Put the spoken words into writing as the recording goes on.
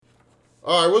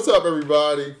All right, what's up,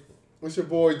 everybody? It's your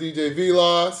boy DJ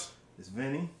V-Loss. It's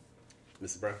Vinny.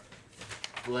 Mr. Brown.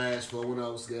 Flash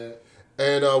 410 Scott.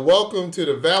 And welcome to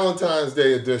the Valentine's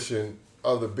Day edition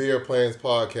of the Beer Plans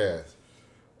Podcast.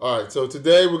 All right, so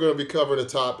today we're going to be covering a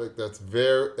topic that's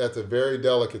a very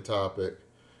delicate topic,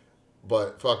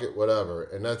 but fuck it, whatever,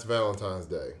 and that's Valentine's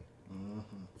Day.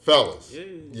 Fellas,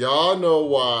 y'all know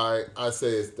why I say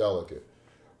it's delicate.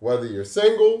 Whether you're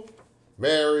single,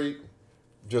 married,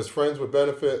 just friends with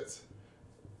benefits,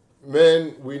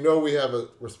 men, we know we have a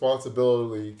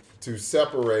responsibility to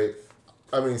celebrate.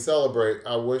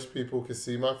 I wish people could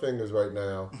see my fingers right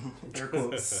now.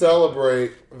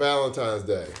 Celebrate Valentine's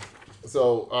Day.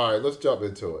 So, all right, let's jump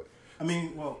into it.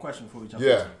 Question before we jump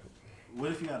into it.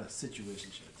 What if you got a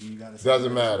situationship? Do you got a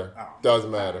Doesn't matter.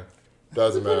 Doesn't matter.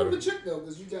 Doesn't matter. Depends on the chick, though,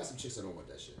 because you got some chicks that don't want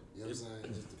that shit. You know what I'm saying? It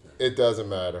just depends. It doesn't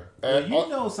matter. And you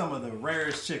know some of the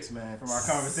rarest chicks, man, from our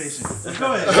conversation. Let's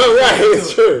go ahead. Right,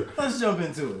 it's true. Let's jump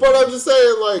into it. But I'm just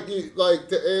saying, like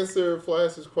to answer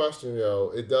Flash's question,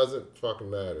 it doesn't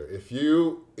fucking matter. If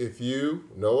you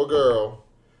know a girl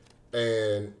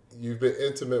and you've been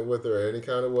intimate with her any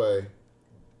kind of way,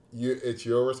 it's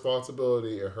your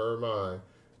responsibility in her mind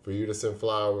for you to send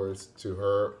flowers to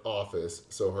her office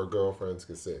so her girlfriends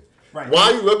can see. Right.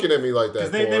 Why are you looking at me like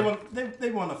that? Because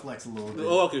they want to flex a little bit.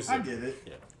 Oh, okay, I get it.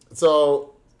 Yeah.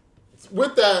 So,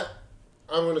 with that,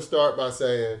 I'm going to start by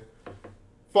saying,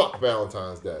 fuck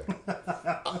Valentine's Day.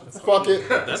 Fuck it.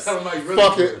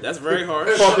 Fuck it. That's very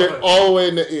harsh. Fuck it all the way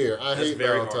in the ear. I hate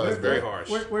Valentine's Day. That's very harsh.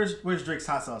 Where's Drake's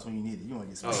hot sauce when you need it? You want to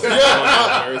get some.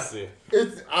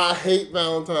 I hate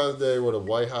Valentine's Day with a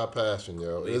white hot passion,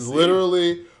 yo. It's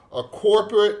literally a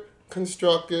corporate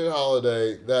constructed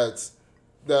holiday that's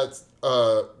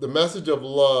the message of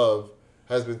love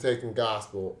has been taken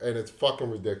gospel, and it's fucking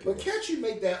ridiculous. But can't you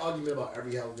make that argument about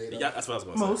every holiday, though? Yeah, that's what I was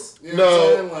going to say. You know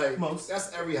what I'm saying? Most.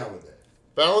 That's every holiday.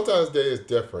 Valentine's Day is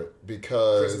different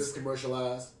because... Christmas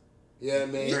commercialized. You know what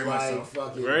I mean? Very like,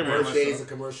 fucking very birthdays are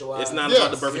commercialized. It's not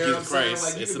about the birth of Jesus Christ.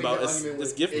 Like, it's about,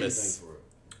 it's giftmas.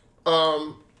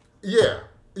 Yeah,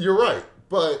 you're right.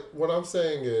 But what I'm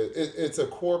saying is, it's a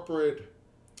corporate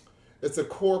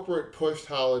pushed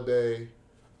holiday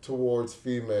towards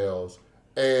females,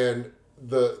 and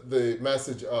the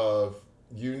message of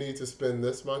you need to spend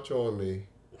this much on me,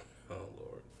 oh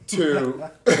Lord,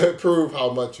 to prove how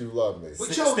much you love me. But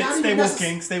stay woke,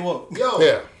 King. Stay woke. Yo,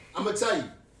 yeah. I'm gonna tell you.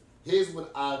 Here's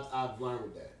what I've learned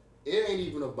with that. It ain't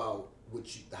even about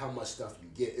how much stuff you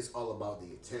get. It's all about the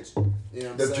intention. You know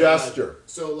what I'm saying? The gesture.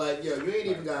 You ain't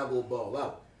even gotta go ball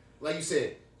out. Like you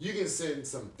said, you can send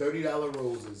some $30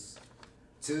 roses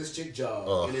to this chick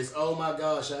job, and it's, oh my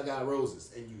gosh, I got roses,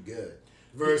 and you good.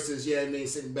 Versus,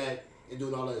 sitting back and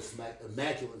doing all that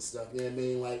immaculate stuff, you know what I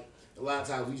mean? Like, a lot of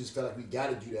times we just feel like we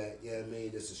gotta do that, you know what I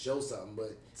mean, just to show something,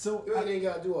 but you ain't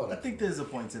gotta do all that. I think there's a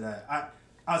point to that.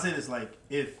 I'll say this, like,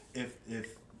 if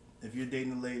you're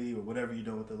dating a lady or whatever you're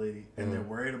doing with the lady, and they're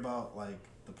worried about, like,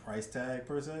 the price tag,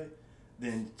 per se,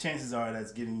 then chances are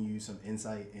that's giving you some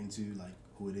insight into, like,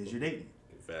 who it is you're dating.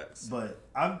 Facts. But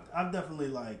I've definitely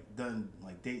like done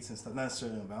like dates and stuff, not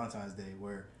necessarily on Valentine's Day,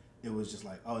 where it was just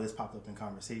like, oh, this popped up in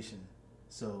conversation,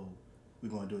 so we're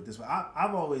going to do it this way.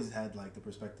 I've always had like the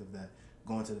perspective that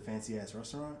going to the fancy ass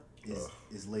restaurant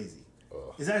is lazy.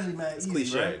 It's actually mad easy,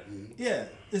 cliche. right? Mm-hmm. Yeah,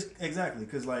 it's exactly,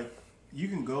 because like you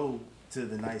can go to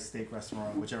the nice steak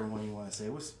restaurant, whichever one you want to say.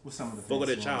 What's some of the Fogo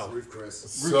de fancy Chao. ones? Ruth Chris.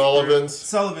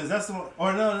 Sullivan's, that's the one.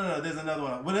 Or no, there's another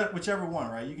one. Whichever one,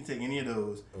 right? You can take any of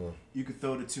those. You could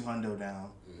throw the $200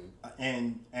 down,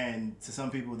 and to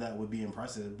some people that would be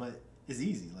impressive, but it's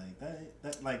easy.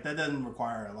 Like that doesn't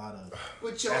require a lot of.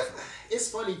 But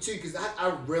it's funny too, because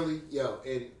I really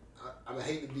I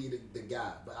hate to be the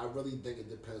guy, but I really think it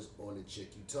depends on the chick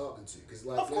you talking to. Because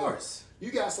like, of course,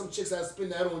 you got some chicks that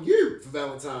spend that on you for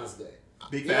Valentine's Day.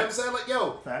 Big you facts. know what I'm saying?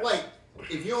 Like, Facts. like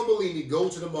if you don't believe me, go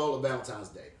to the mall on Valentine's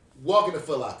Day. Walk in the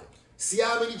Foot Locker. See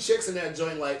how many chicks in that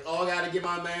joint like, oh, I gotta get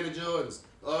my man the Jordans.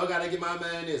 Oh, I gotta get my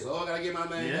man this. Oh, I gotta get my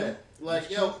man that. Like,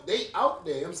 they out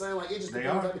there. You know what I'm saying? Like, it just depends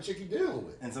on the type of chick you dealing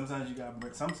with. And sometimes you gotta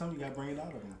bring, you gotta bring it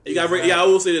out of them. You gotta bring, I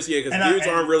will say this, because dudes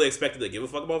aren't really expected to give a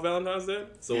fuck about Valentine's Day.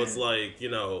 So it's like,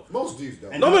 most dudes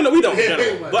don't. No, we don't in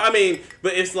general. But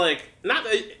but it's like, not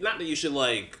that you should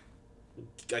like,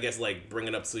 I guess like bring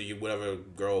it up to you, whatever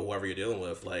girl, whoever you're dealing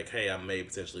with, like, hey, I may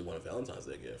potentially want a Valentine's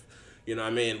Day gift. You know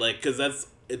what I mean? Like, because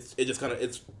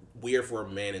it's weird for a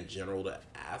man in general to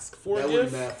ask for a gift. That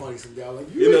would be mad funny. Some guy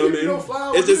like, you know what I mean? No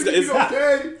flowers, it's just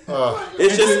okay.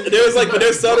 It's just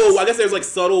there's subtle. I guess there's like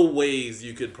subtle ways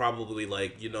you could probably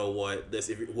like, you know what, this,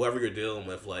 if whoever you're dealing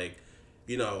with, like,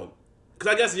 because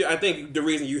I guess I think the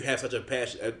reason you have such a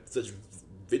passion, such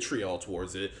vitriol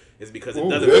towards it is because it Ooh,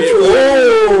 doesn't.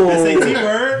 SAT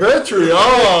word.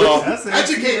 Vitriol. That's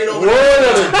Educated over Word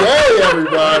there. of the day,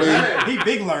 everybody. He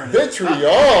big learner. Vitriol.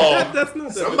 That's not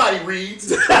that. Somebody reads.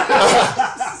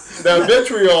 Now,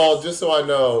 vitriol, just so I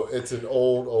know, it's an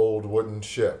old wooden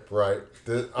ship, right?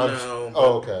 No.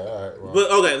 Oh, okay. All right. Well,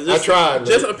 But okay, I tried.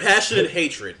 Just a passionate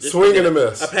hatred. Just Swing and a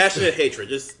miss. A passionate hatred.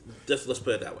 Just let's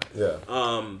put it that way. Yeah.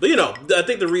 But I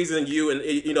think the reason you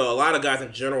and a lot of guys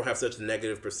in general have such a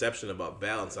negative perception about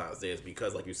Valentine's Day is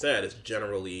because, like you said, it's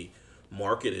generally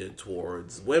marketed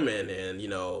towards women, and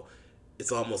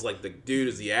it's almost like the dude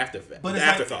is the afterthought. But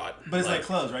it's like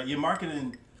clubs, right? You're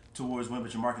marketing towards women,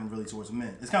 but you're marketing really towards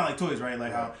men. It's kind of like toys, right?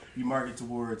 Like how you market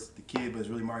towards the kid, but it's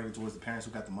really marketed towards the parents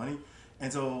who got the money.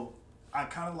 And so I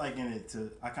kind of liken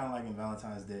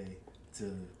Valentine's Day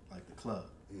to like the club,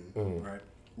 right?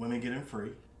 Women get in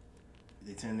free.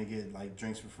 They tend to get like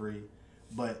drinks for free,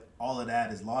 but all of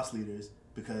that is loss leaders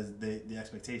because the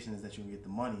expectation is that you can get the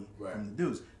money from the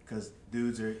dudes, because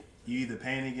dudes are you either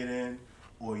paying to get in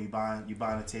or you buying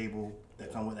a table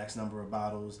that come with X number of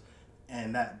bottles,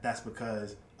 and that's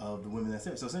because of the women that's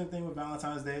there. So same thing with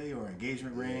Valentine's Day or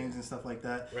engagement rings and stuff like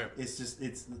that. Right. It's just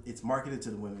it's marketed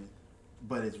to the women,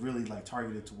 but it's really like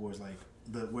targeted towards like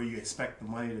where you expect the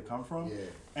money to come from. Yeah.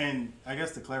 And I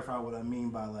guess to clarify what I mean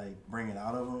by like bring it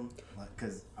out of them, like,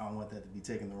 because I don't want that to be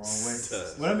taken the wrong way.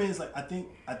 What I mean is like I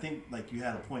think like you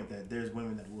had a point that there's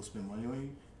women that will spend money on you,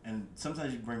 and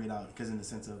sometimes you bring it out because in the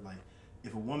sense of like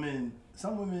if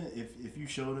some women, if you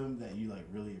show them that you like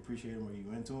really appreciate them or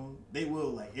you into them, they will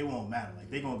like it won't matter. Like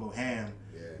they gonna go ham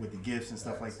with the gifts and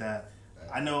stuff like that.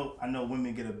 I know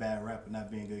women get a bad rap for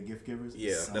not being good gift givers.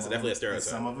 Yeah, that's definitely a stereotype.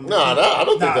 Some of them. I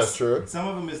don't think that's true. Some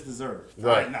of them is deserved.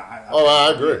 Right.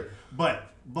 I agree.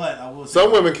 But I will say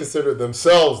Some women consider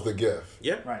themselves the gift.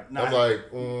 Yeah. right. I'm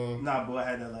like, Nah, boy, I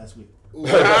had that last week.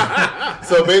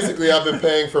 So basically, I've been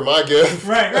paying for my gift.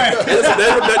 Right.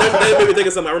 That made me think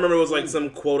of something. I remember it was like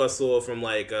some quote I saw from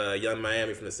like Young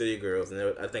Miami from the City Girls,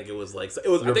 and I think it was like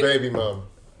Your baby mom.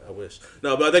 I wish.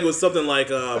 No, but I think it was something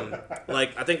like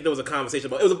I think there was a conversation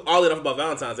about it was oddly enough about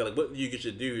Valentine's Day, like what you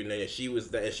should do, and then she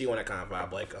was that and she wanted that kind of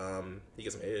vibe, like you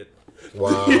get some head.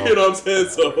 Wow. You know what I'm saying?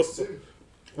 So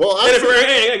Well, and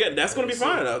if that's gonna be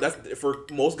fine enough. That's for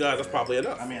most guys. That's probably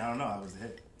enough. I mean, I don't know. I was the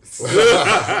hit.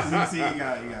 You see, you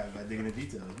got digging the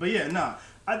details. But yeah, nah.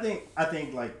 I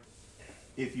think like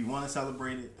if you want to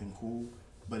celebrate it, then cool.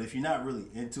 But if you're not really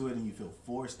into it and you feel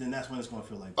forced, then that's when it's going to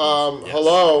feel like Yes.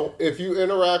 Hello. If you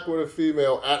interact with a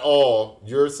female at all,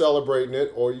 you're celebrating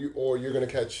it, or you're gonna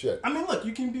catch shit. I mean, look,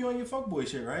 you can be on your fuckboy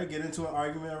shit, right? Get into an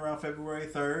argument around February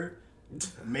 3rd,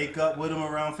 make up with them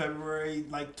around February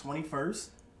like 21st,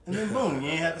 and then boom, you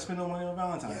ain't have to spend no money on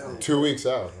Valentine's Day. 2 weeks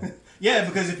out. Yeah,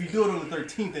 because if you do it on the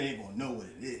 13th, they ain't gonna know what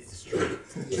it is.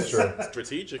 It's true.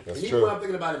 Strategic. That's And even true. when I'm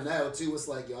thinking about it now too, it's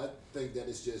like I think that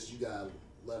it's just you gotta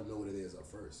let them know what it is up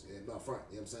first, up front.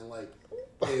 You know what I'm saying? Like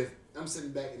if I'm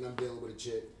sitting back and I'm dealing with a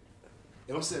chick,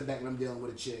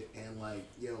 and like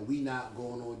we not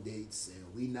going on dates and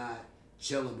we not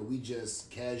chilling, but we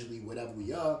just casually whatever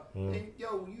we are, and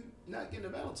you not getting a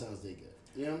Valentine's Day gift.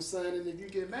 You know what I'm saying? And if you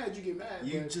get mad, you get mad.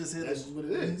 You just hit that's it. what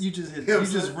it is. You just hit. You know You what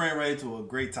I'm just saying? ran right into a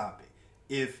great topic.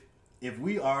 If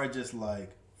we are just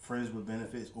like friends with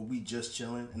benefits, or we just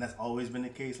chilling, and that's always been the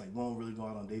case, like we don't really go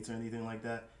out on dates or anything like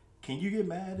that. Can you get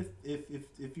mad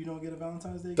if you don't get a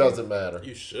Valentine's Day gift? Doesn't matter.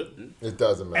 You shouldn't. It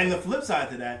doesn't matter. And the flip side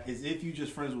to that is if you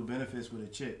just friends with benefits with a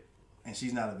chick and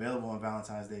she's not available on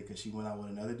Valentine's Day because she went out with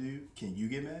another dude, can you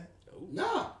get mad?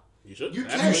 Nah. You shouldn't. You You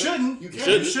can't. shouldn't. You You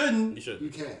can't. shouldn't. You shouldn't. You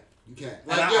can't. You can't.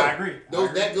 And I agree.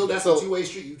 That's So- a two-way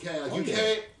street. You can't. Like, you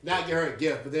can't not get her a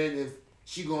gift, but then if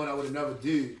she going out with another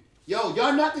dude, y'all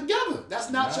not together.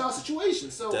 That's not y'all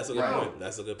situation. So That's a good point.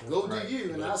 That's a good point. Go do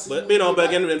you, and I'll see. But but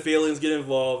again, when feelings get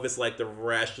involved, it's like the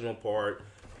rational part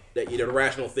that the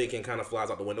rational thinking kind of flies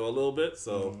out the window a little bit.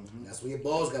 So That's when your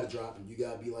balls gotta drop, and you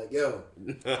gotta be like, yo,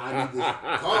 I need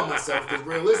to calm myself because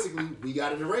realistically, we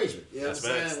got an arrangement. You know what I'm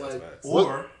facts. saying? That's Like, facts.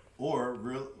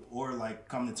 Or like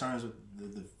come to terms with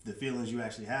the feelings you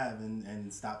actually have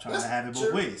and stop trying that's to have it both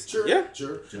true, ways. True. Yeah.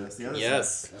 True. That's the other side.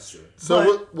 Yes. That's true.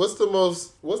 So what's the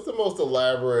most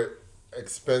elaborate,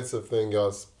 expensive thing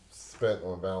y'all spent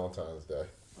on Valentine's Day?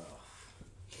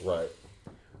 Right.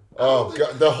 Oh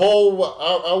God, the whole.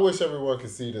 I wish everyone could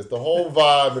see this. The whole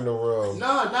vibe in the room.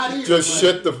 No, not even. Just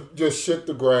shit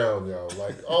the ground, yo.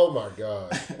 Like, oh my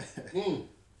God.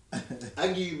 I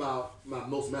can give you my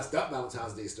most messed up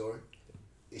Valentine's Day story.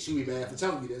 And she'll be mad for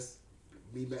telling me this.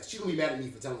 She's gonna be mad at me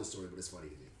for telling the story, but it's funny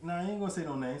to me. No, I ain't gonna say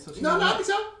no names. So No, I can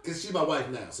tell because she's my wife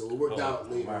now, so it worked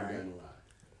out later on down the line.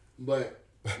 But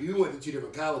we went to two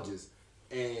different colleges,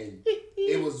 And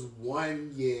it was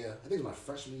one year, I think it was my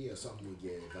freshman year or sophomore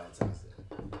year at Valentine's Day.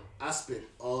 I spent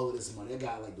all of this money. I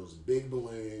got like those big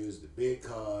balloons, the big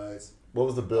cards. What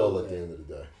was the bill at the end of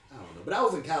the day? I don't know, but I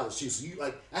was in college too, so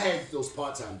I had those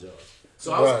part-time jobs.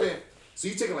 So I was spent. So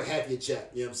you taking like half your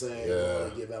check, you know what I'm saying? Yeah.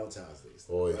 To get Valentine's Day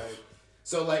stuff, Oh, yeah. right?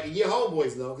 So like, and your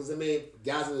homeboys know, because I mean,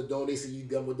 guys in the dorm, they see you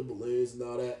done with the balloons and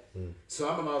all that. So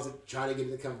I remember I was like, trying to get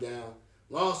it to come down.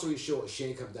 Long story short, she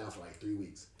ain't come down for like 3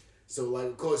 weeks. So like,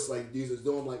 of course, like dudes was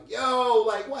doing like, yo,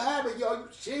 like what happened, yo?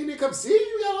 She ain't come see you.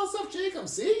 You got all this stuff. She ain't come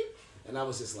see you. And I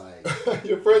was just like,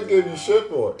 your friend gave you shit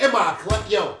for it. In my class,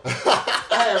 yo, I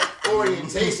had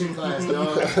orientation class,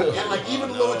 dog. And like even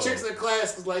the little chicks in the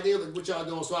class was like, they were like, what y'all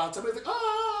doing? So I told me like,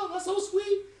 oh, that's so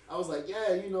sweet. I was like,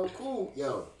 yeah, you know, cool.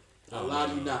 Yo, I lie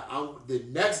to you not. The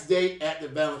next day at the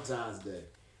Valentine's Day,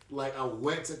 like I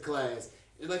went to class.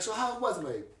 And like, so how was it?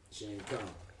 Like, she ain't come.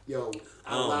 Yo,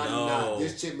 I lie to you not.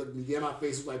 This chick looked me in my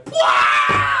face was like,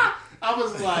 Pwah! I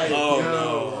was like,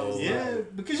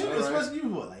 because you especially you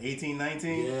what, like 18,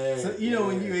 19? Yeah. So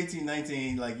when you're 18,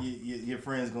 19, like your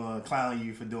friends gonna clown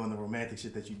you for doing the romantic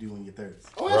shit that you do in your 30s.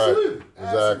 Oh, absolutely. Right.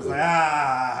 Exactly. It's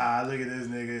like, look at this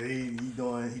nigga.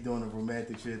 He doing the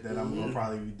romantic shit that I'm gonna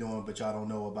probably be doing, but y'all don't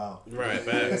know about. Right,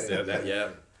 facts. Yeah.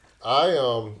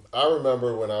 I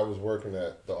remember when I was working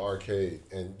at the arcade,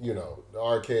 and the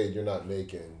arcade you're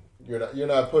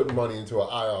not putting money into an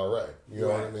IRA. You know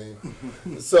what I mean?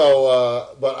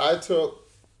 So, but I took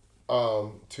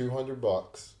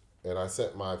 $200 and I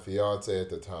sent my fiance at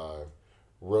the time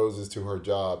roses to her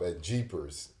job at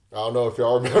Jeepers. I don't know if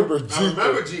y'all remember Jeepers. I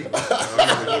remember Jeepers.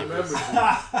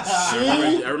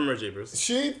 I remember Jeepers.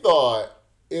 She thought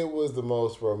it was the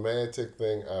most romantic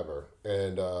thing ever,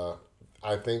 and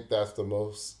I think that's the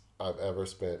most I've ever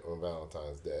spent on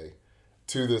Valentine's Day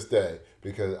to this day,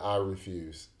 because I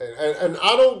refuse. And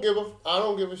I don't give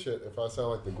a shit if I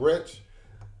sound like the Grinch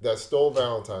that stole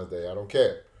Valentine's Day. I don't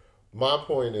care. My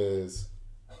point is,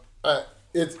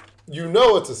 it's a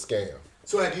scam.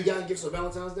 So have you gotten gifts on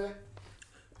Valentine's Day?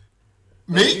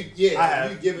 Me? You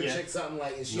give a chick something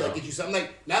like, and she like get you something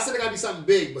like, not saying it gotta be something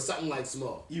big, but something like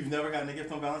small. You've never gotten a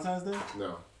gift on Valentine's Day?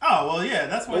 No. Oh well, yeah,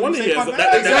 that's why you say fuck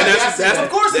that's of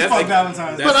course it's fuck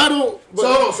Valentine's Day. But I don't.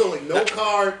 So like no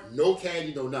card, no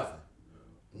candy, no nothing.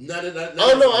 None of that.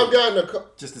 Oh no, I've gotten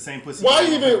just the same pussy. Why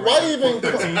even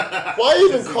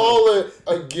call it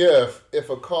a gift if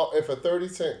a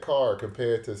 30-cent card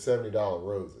compared to $70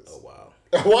 roses? Oh wow.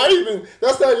 Why even?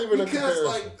 That's not even a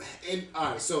comparison. comparison.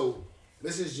 All right, so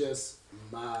this is just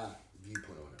my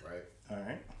viewpoint on it, right? All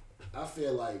right. I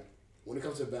feel like when it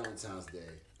comes to Valentine's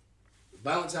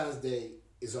Day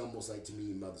is almost like, to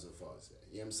me, Mother's and Father's Day.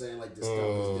 You know what I'm saying? Like, this stuff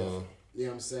is different. You know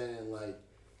what I'm saying? Like,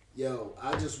 yo,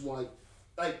 I just want,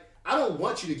 like, I don't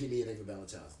want you to give me anything for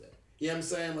Valentine's Day. You know what I'm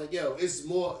saying? Like, yo, it's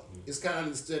kind of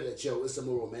understood that, yo, it's a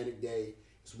more romantic day.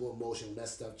 It's more emotional. That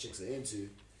stuff chicks are into.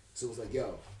 So it's like,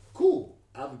 yo, cool.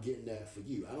 I'm getting that for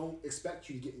you. I don't expect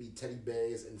you to get me teddy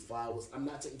bears and flowers. I'm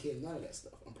not taking care of none of that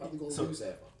stuff. I'm probably going to lose half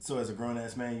of it. So as a grown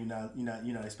ass man,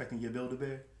 you're not expecting your bill to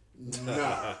bear?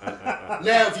 Nah.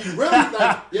 Now, if you really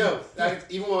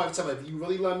even when I tell you, if you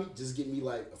really love me, just get me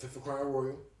like a fifth of Crown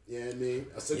Royal. You know what I mean?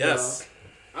 A cigar. Yes.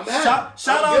 I'm happy.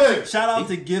 Shout out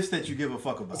to gifts that you give a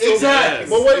fuck about. Exactly.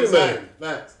 But wait a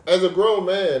minute. As a grown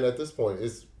man at this point,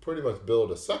 it's pretty much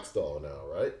build a sex doll now,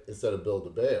 right? Instead of build a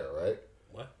bear, right?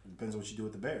 What? Depends on what you do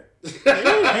with the bear.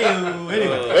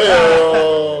 Anyway.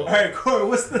 All right, Corey,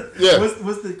 what's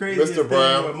the craziest thing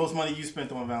or most money you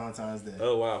spent on Valentine's Day?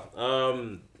 Oh wow.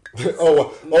 Oh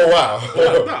wow.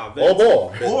 Oh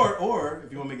boy. Or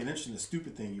if you want to make it interesting, the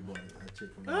stupid thing you bought a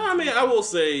chick from. I mean, I will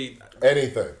say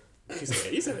anything.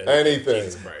 He said anything.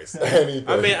 Jesus Christ. Anything.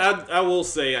 I mean, I will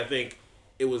say I think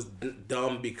it was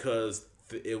dumb because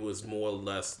it was more or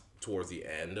less towards the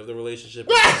end of the relationship.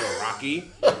 It was more rocky.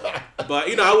 But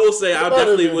I will say I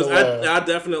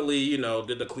definitely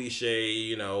did the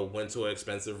cliche. Went to an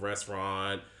expensive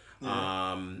restaurant.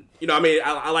 I mean,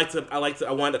 I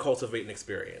wanted to cultivate an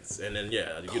experience, and then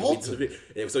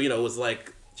so it was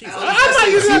like. Jesus. I'm not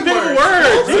using that big of a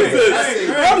word. Jesus.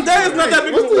 That is not that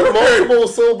big of a word. Multiple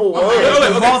syllable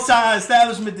word.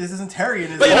 Multi-establishment, this isn't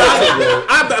Terryism.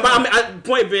 But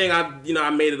point being, I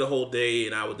made it a whole day,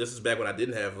 and this is back when I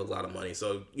didn't have a lot of money,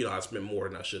 so I spent more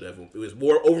than I should have. It was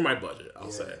more over my budget,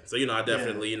 I'll say. So I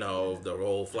definitely the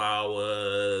whole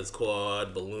flowers,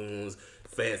 cord, balloons.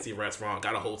 fancy restaurant,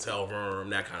 got a hotel room,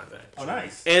 that kind of thing. Oh,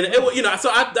 nice. And it was, so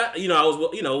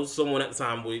I was someone at the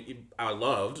time I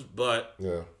loved, but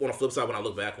on the flip side, when I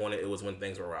look back on it, it was when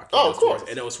things were rocky. Oh, of course.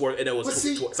 And it was so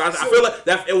I feel like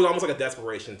that it was almost like a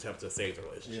desperation attempt to save the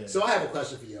relationship. Yeah. So I have a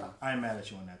question for y'all. I ain't mad at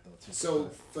you on that though too.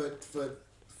 So for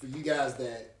you guys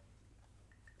that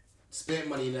spent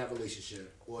money in that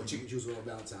relationship, or chicken juice on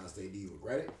Valentine's Day, do you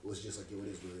regret it? Or was it just like, yo, it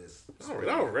is what it is? I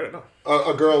don't regret it, no.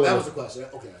 A girl. That was the question.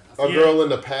 Okay. A girl in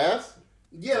the past.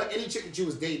 Yeah, like any chick that you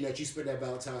was dating that you spent that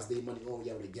Valentine's Day money on,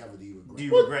 y'all were together, do you regret? Do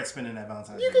you regret spending that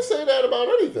Valentine's Day? You can say that about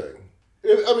anything.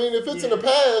 If it's in the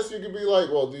past, you could be like,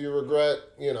 well, do you regret,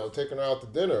 taking her out to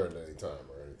dinner at any time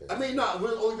or anything? I mean, no.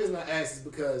 The only reason I ask is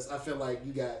because I feel like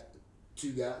you got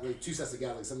two sets of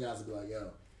guys. Like some guys would be like, yo,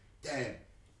 damn.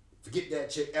 Forget that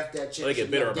chick, F that chick. They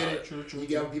get bitter about it. True. You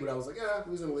got people that was like,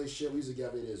 we was in a relationship, we was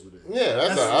together, it is what it is. Yeah,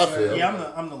 that's how I feel.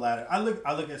 Yeah, I'm the latter. I look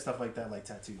at stuff like that, like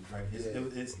tattoos, right?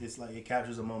 It's like it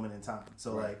captures a moment in time.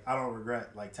 So like I don't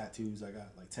regret like tattoos I got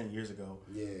like 10 years ago.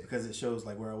 Yeah. Because it shows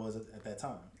like where I was at that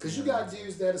time. Because you got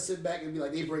dudes that'll sit back and be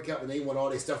like, they break up and they want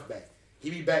all their stuff back.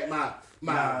 Give me back my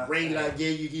ring that I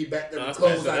gave you. Give me back the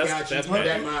clothes I got you. Give me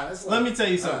back my. Let me tell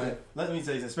you something.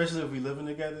 Especially if we living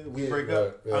together, we break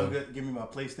up. Yeah. I'm good. Give me my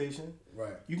PlayStation.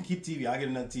 Right. You can keep TV. I get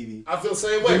another TV. I feel the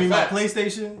same way. Give me my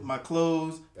PlayStation, my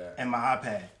clothes, and my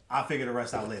iPad. I'll figure the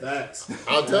rest out later. Facts.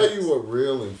 I'll tell you what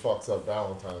really fucks up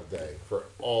Valentine's Day for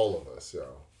all of us, yo.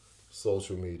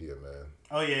 Social media, man.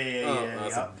 Oh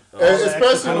yeah.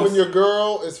 Especially when your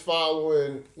girl is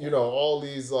following, all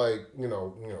these like,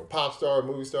 pop star,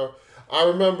 movie star. I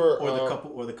remember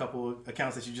or the couple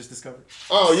accounts that you just discovered.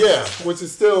 Oh yeah, which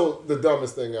is still the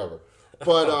dumbest thing ever.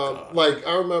 But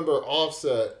I remember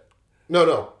Offset.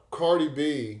 No, Cardi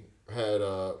B had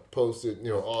posted.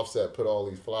 Offset put all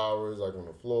these flowers like on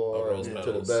the floor and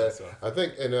to the bed. So. I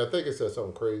think it said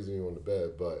something crazy on the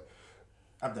bed, but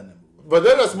I've done that movie. But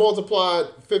then that's multiplied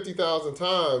 50,000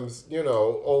 times,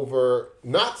 over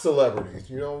not celebrities.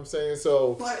 You know what I'm saying?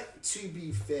 So, but to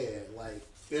be fair,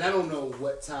 and I don't know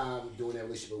what time during that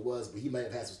relationship it was, but he might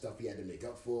have had some stuff he had to make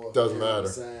up for. Doesn't matter.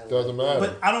 Doesn't matter.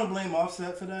 But I don't blame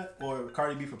Offset for that or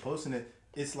Cardi B for posting it.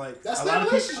 It's like that's a lot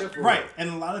of people, right? And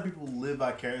a lot of people live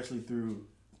vicariously through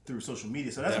social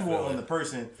media. So that's more on the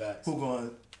person who going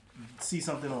to see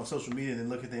something on social media and then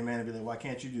look at their man and be like, why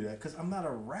can't you do that? Because I'm not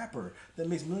a rapper that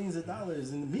makes millions of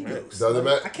dollars in the Migos. Doesn't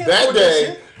matter.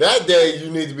 That day you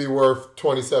need to be worth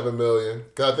 $27 million.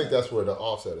 Because I think that's where the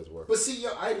Offset is worth. But see,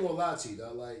 I ain't gonna lie to you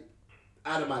though. Like,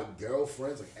 out of my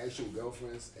girlfriends, like actual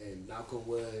girlfriends, and knock on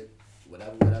wood,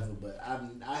 whatever. But I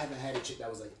haven't had a chick that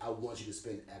was like, I want you to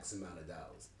spend X amount of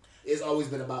dollars. It's always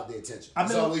been about the attention.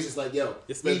 It's always just like, yo,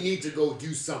 we need to go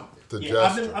do something.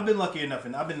 I've been lucky enough,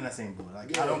 and I've been in that same boat.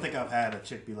 Like, I don't think I've had a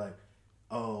chick be like,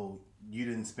 oh, you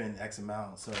didn't spend X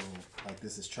amount, so like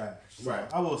this is trash. So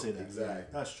right. I will say that. Exactly.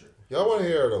 That's true. Y'all want to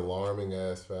hear an alarming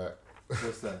ass fact?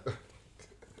 What's that?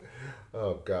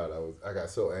 Oh God, I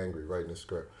got so angry writing the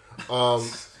script.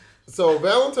 So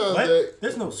Valentine's Day.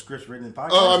 There's no scripts written in podcasts.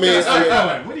 Oh,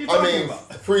 what are you talking about?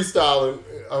 Freestyling.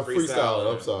 I'm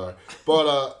sorry,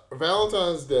 but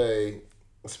Valentine's Day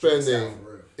spending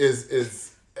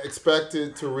is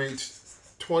expected to reach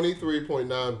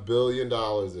 $23.9 billion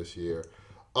this year,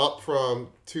 up from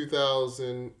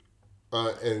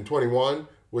 2021,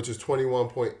 which is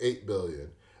 $21.8 billion,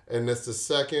 and it's the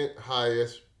second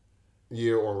highest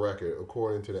year on record,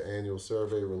 according to the annual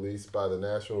survey released by the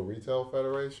National Retail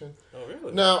Federation. Oh,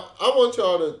 really? Now, I want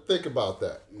y'all to think about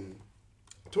that.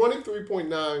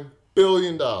 $23.9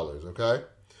 billion, okay?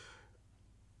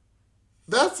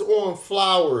 That's on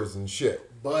flowers and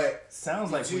shit. But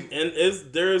sounds like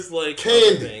there's like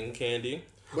candy.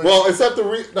 But, well, except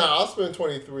I'll spend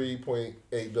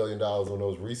 $23.8 billion on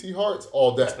those Reese Hearts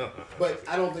all day. But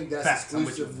I don't think that's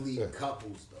exclusively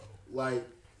couples though. Like,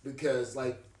 because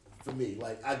like for me,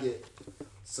 like I get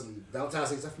some Valentine's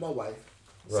Day stuff for my wife,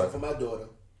 some for my daughter.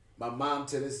 My mom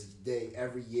to this day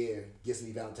every year gets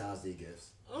me Valentine's Day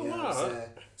gifts. You know what I'm saying?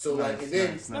 So nice, and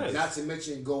then not to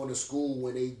mention going to school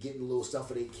when they getting little stuff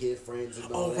for their kid friends and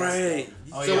all that right.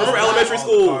 Stuff. So remember elementary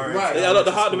school, right?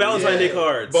 The Valentine's Day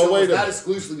cards. But so it's not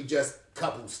exclusively just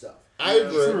couple stuff. I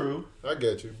agree. True. I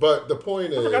get you, but the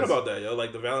point is, I forgot about that, yo.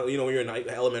 Like when you're in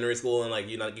elementary school and like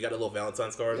you got a little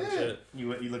Valentine's card and shit.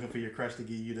 You looking for your crush to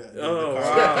give you the card?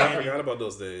 I forgot about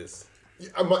those days.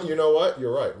 You know what?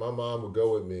 You're right. My mom would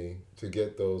go with me to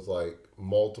get those like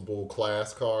multiple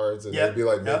class cards, and they'd be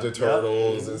like Ninja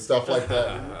Turtles and stuff like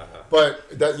that. But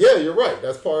you're right.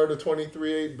 That's part of the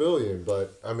 $23.8 billion.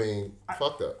 But I mean,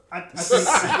 fuck that. I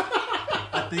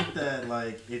think that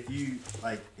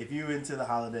if you into the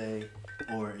holiday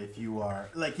or if you are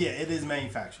like, yeah, it is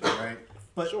manufactured, right?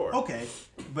 But Sure. okay,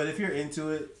 but if you're into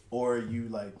it or you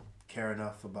like care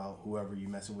enough about whoever you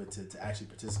messing with to actually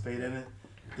participate in it,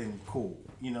 then cool.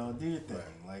 You know, do your thing.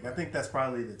 Like I think that's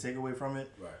probably the takeaway from it.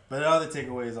 Right. But the other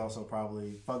takeaway is also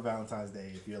probably fuck Valentine's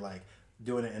Day if you're like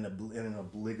doing it in an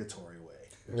obligatory way.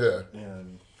 Yeah. You know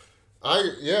what I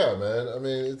mean? Yeah, man. I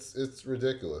mean, it's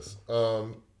ridiculous.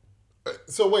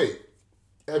 So wait,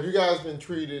 have you guys been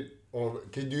treated on?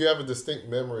 Do you have a distinct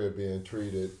memory of being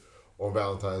treated on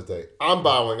Valentine's Day? I'm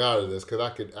bowing out of this because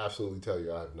I could absolutely tell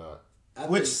you I have not.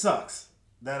 Which sucks.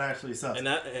 That actually sucks. And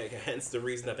that, hence the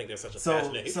reason I think there's such a So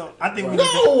passionate. I think No,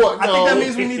 I think that no.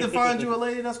 means we need to find you a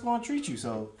lady that's going to treat you.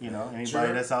 So you know, anybody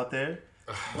True. that's out there,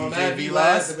 Well, DJ man, V be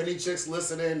Last, last. If any chicks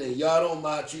listening and y'all don't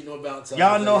mind treating on Valentine's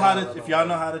y'all Day, know how to. don't If y'all know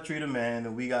mind. how to treat a man,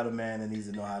 then we got a man that needs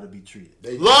to know how to be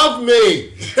treated. Love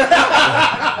me,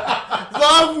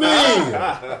 love me,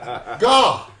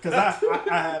 God. Because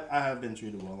I have been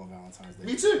treated well on Valentine's Day.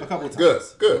 Me too. A couple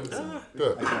times. Good. I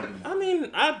can't be I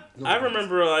mean, I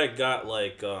remember I got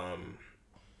like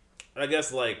I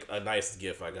guess like a nice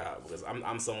gift I got because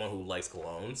I'm someone who likes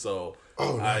cologne, so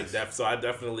nice. I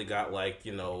definitely got like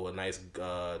a nice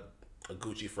a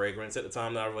Gucci fragrance at the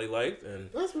time that I really liked, and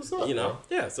That's what's up. Man.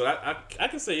 yeah. So I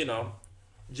can say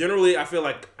generally I feel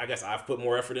like I guess I've put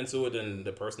more effort into it than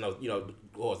the person I was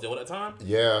who I was dealing with at the time.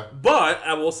 Yeah. But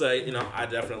I will say I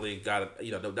definitely got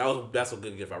that's a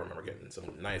good gift I remember getting some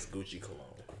nice Gucci cologne.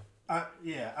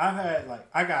 I've had like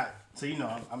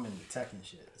I'm into tech and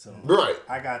shit. So Right.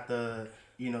 I got the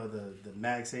the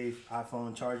MagSafe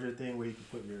iPhone charger thing where you can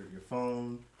put your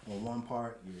phone on one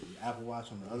part, your Apple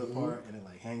Watch on the other part, and it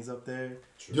like hangs up there.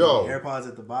 Yo. Your AirPods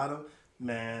at the bottom.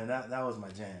 Man, that was my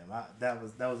jam. That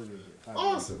was a good gift. I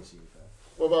Awesome. Really appreciate that.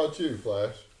 What about you,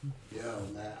 Flash? Yo,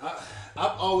 man,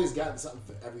 I've always gotten something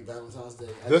for every Valentine's Day.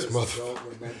 I This just mother- don't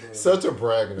remember. Such a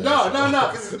bragging. No,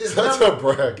 because it's Such never, a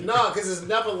brag. No, because it's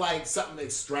never like something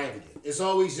extravagant. It's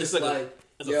always just It's like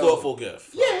it's a thoughtful gift.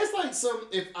 Yeah, it's like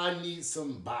if I need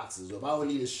some boxes or if I would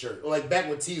need a shirt or like back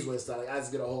when tees went started, like I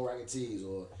just get a whole rack of tees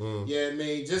or you know what I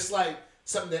mean, just like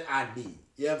something that I need.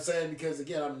 You know what I'm saying? Because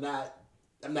again, I'm not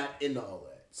into all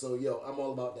that. So I'm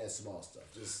all about that small stuff.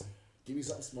 Just give me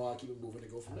something small, keep it moving,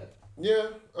 and go from there. Yeah,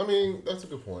 I mean that's a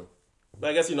good point.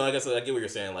 But I guess I get what you're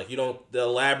saying. Like the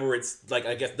elaborate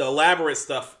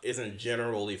stuff isn't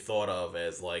generally thought of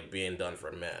as like being done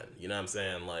for men. You know what I'm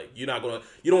saying? Like you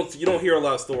don't hear a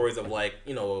lot of stories of like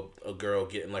a girl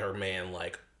getting like her man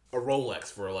like a Rolex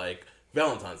for like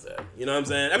Valentine's Day. You know what I'm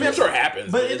saying? I mean I'm sure it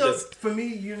happens, But it's it does, just for me,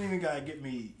 you don't even gotta get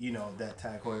me, that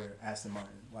Tag Heuer Aston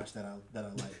Martin watch that I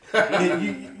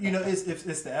like.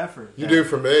 It's the effort. You do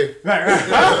for me.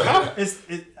 Right. It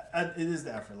is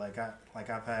the effort. Like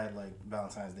I've had like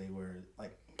Valentine's Day where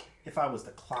like if I was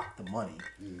to clock the money,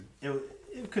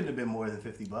 it couldn't have been more than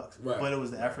 $50. Right. But it was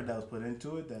the effort that was put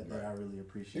into it that I really You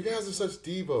appreciate. guys are such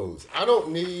divos. I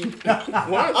don't need.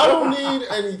 I don't need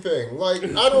anything. Like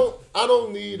I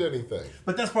don't need anything.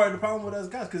 But that's part of the problem with us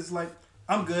guys, because it's like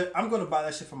I'm good. I'm gonna buy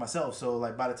that shit for myself. So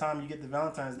like by the time you get to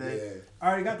Valentine's Day, I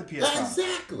already got the PS5.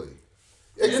 Exactly.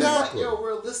 And it's like,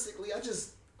 realistically, I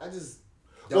just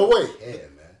Well, don't wait. care,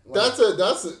 man. That's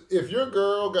a. If your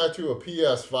girl got you a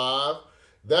PS5,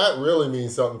 that really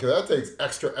means something because that takes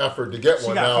extra effort to get She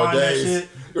one got to find that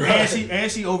nowadays. shit, and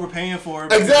she overpaying for it.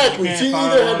 because Exactly. can't She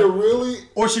find either had to one, really.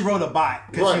 or she wrote a bot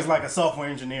because Right. she's like a software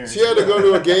engineer. She had to go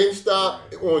to a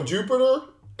GameStop on Jupiter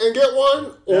and get one,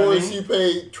 You know or what I mean? she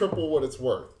paid triple what it's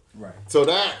worth. Right. So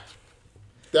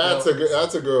that's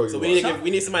a girl. so You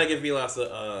we need somebody to give Vilas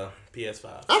a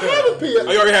PS5. I have a PS.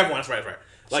 Oh, you already have one. That's right.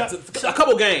 Like a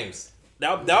couple games.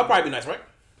 That'll probably be nice, right?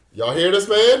 Y'all hear this,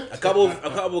 man? A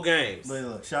couple games. But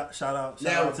look, shout out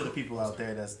to the people out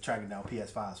there that's tracking down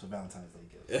PS5s for Valentine's Day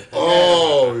gifts.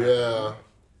 Oh yeah,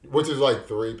 which is like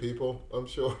 3 people, I'm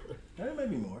sure. There may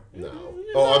be more. No.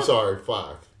 Oh, I'm sorry,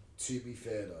 5. To be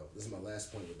fair though, this is my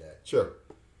last point with that. Sure.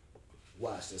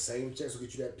 Watch, the same chicks will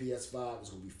get you that PS5 is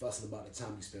gonna be fussing about the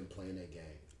time you spend playing that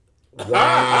game.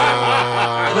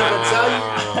 Wow. And I'm gonna tell you,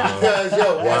 because as a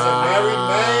married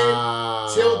man,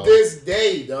 till this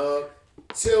day, dog,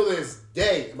 till this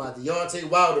day, my Deontay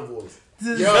Wilder voice.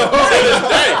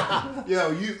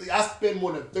 I spend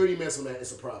more than 30 minutes on that,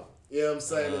 it's a problem. You know what I'm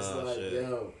saying? It's like, shit.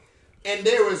 And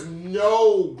there is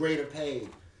no greater pain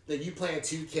than you playing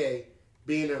 2K,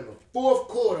 being in the 4th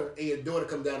quarter, and your daughter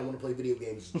come down and want to play video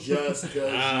games just because you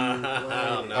playing.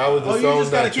 I would Oh, disown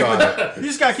that child. you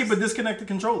just gotta keep a disconnected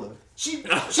controller. She's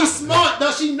smart.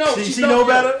 No, she knows. She know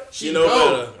better? She know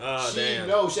better. Oh, Oh,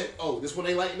 damn. This one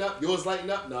ain't lighting up. Yours lighting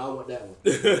up. No, I want that one.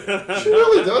 She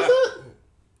really does that?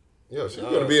 Yo, she's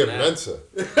gonna be in Mensa.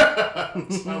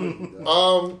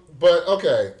 Mm. But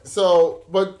okay, so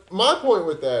but my point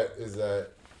with that is that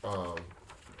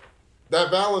that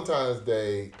Valentine's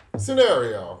Day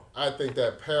scenario, I think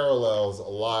that parallels a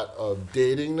lot of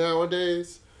dating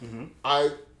nowadays. Mm-hmm.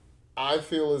 I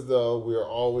feel as though we're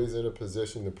always in a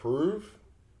position to prove.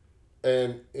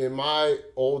 And in my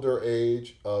older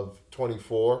age of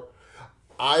 24,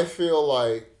 I feel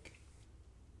like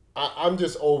I'm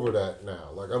just over that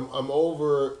now. Like I'm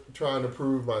over trying to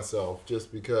prove myself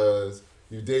just because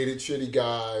you dated shitty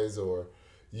guys or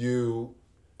you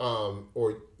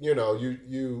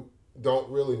you don't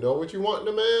really know what you want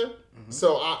in a man. Mm-hmm.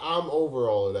 So I'm over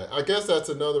all of that. I guess that's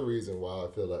another reason why I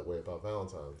feel that way about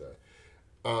Valentine's Day.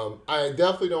 I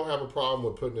definitely don't have a problem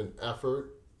with putting an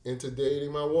effort into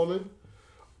dating my woman,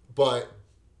 but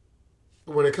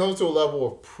when it comes to a level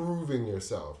of proving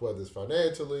yourself, whether it's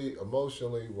financially,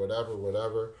 emotionally,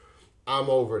 whatever, I'm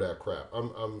over that crap.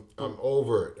 I'm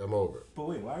over it. I'm over it. But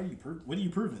wait, why are you? What are you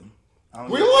proving?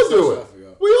 We all do it.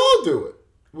 We all do it.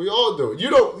 We all do it.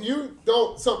 You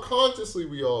don't subconsciously.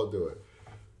 We all do it.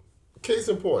 Case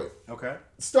in point. Okay.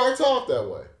 Starts off that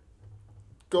way.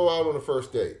 Go out on a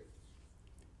first date.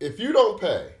 If you don't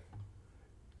pay,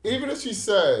 even if she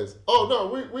says, "Oh no,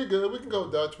 we good. We can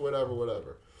go Dutch,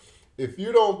 whatever." If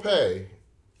you don't pay,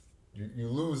 you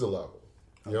lose a level.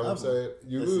 You know what I'm saying?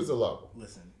 Lose a level.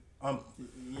 Listen,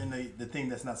 the thing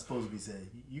that's not supposed to be said.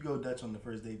 You go Dutch on the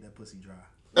first date, that pussy dry.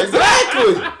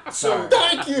 Exactly. So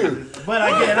thank you. But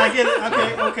I get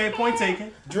it. Okay. Point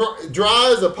taken.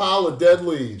 Dry as a pile of dead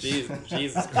leaves.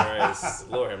 Jesus Christ,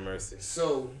 Lord have mercy.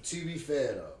 So to be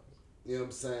fair though, you know what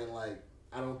I'm saying? Like,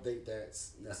 I don't think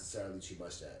that's necessarily too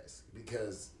much to ask,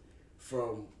 because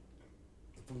from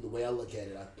the way I look at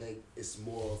it, I think it's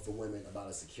more for women about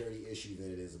a security issue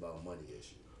than it is about a money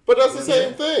issue. But that's the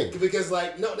same thing. Because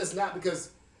no, that's not,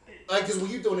 because when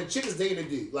you're doing a chick is dating a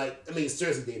dude,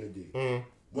 seriously dating a dude. Mm-hmm.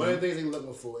 One of the things they're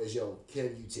looking for is,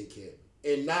 can you take care of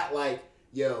me? And not like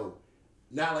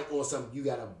on something you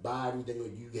gotta buy everything or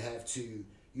you have to,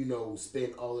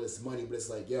 spend all this money, but it's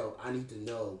like, I need to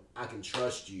know I can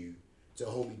trust you to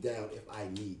hold me down if I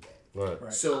need that.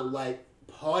 Right. So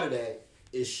part of that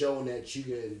is showing that you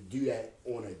can do that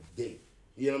on a date.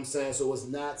 You know what I'm saying? So it's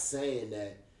not saying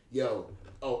that,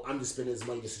 I'm just spending this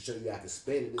money just to show you I can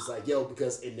spend it. It's like,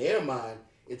 because in their mind,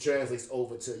 it translates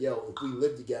over to, if we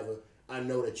live together, I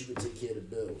know that you can take care of the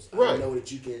bills. Right. I know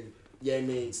that you can,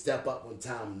 step up when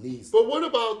time needs. But what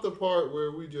about the part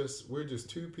where we're just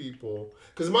two people?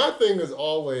 Because my thing is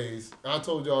always, I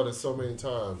told y'all this so many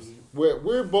times,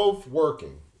 we're both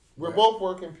working. We're both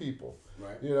working people.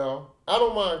 Right. I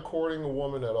don't mind courting a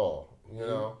woman at all.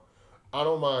 I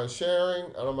don't mind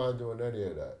sharing. I don't mind doing any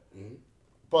of that. Mm-hmm.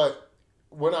 But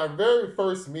when I very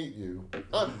first meet you,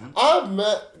 I've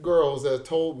met girls that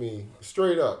told me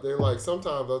straight up, they're like,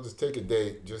 sometimes I'll just take a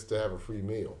date just to have a free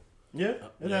meal. Yeah,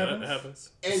 it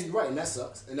happens. And that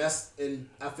sucks. And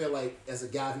I feel like as a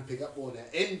guy, if you pick up on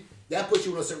that, and that puts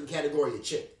you in a certain category of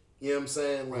chick. You know what I'm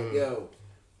saying? Like,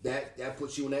 that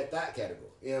puts you in that thought category.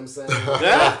 You know what I'm saying?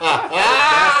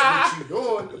 That's what you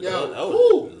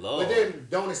doing. But then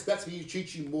don't expect me to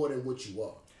treat you more than what you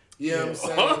are. You know what I'm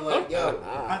saying? Like,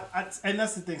 and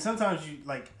that's the thing. Sometimes you,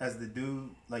 as the dude,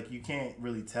 you can't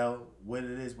really tell what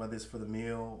it is, whether it's for the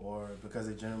meal or because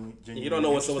it genuinely you don't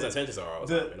know what someone's intentions are all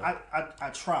the time. I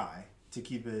try to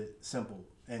keep it simple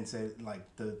and say,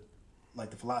 the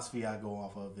philosophy I go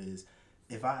off of is,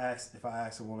 if I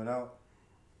ask a woman out,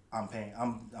 I'm paying.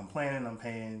 I'm planning. I'm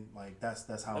paying. That's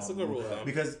how. That's a good rule, though.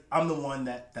 Because I'm the one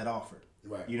that offered.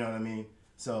 Right. You know what I mean?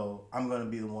 So I'm gonna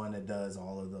be the one that does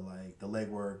all of the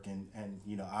legwork and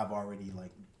I've already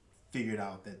figured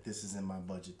out that this is in my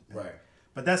budget to pay. Right.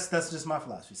 But that's just my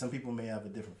philosophy. Some people may have a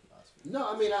different philosophy. No,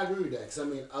 I agree with that. Cause I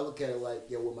look at it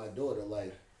with my daughter,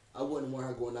 I wouldn't want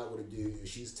her going out with a dude and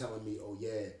she's telling me, oh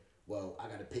yeah, well I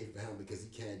gotta pay for him because he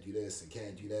can't do this and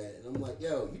can't do that, and I'm like,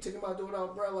 you taking my daughter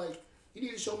out, bro? You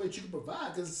need to show me that you can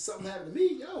provide, because something happened to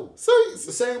me, So it's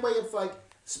the same way if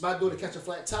my daughter catch a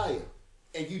flat tire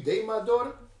and you date my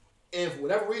daughter, and for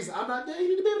whatever reason I'm not there, you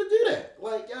need to be able to do that.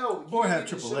 Or have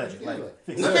AAA. True.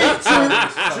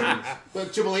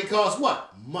 But AAA costs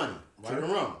what? Money. Right or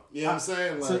wrong. You know what I'm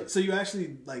saying? So you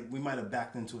actually we might have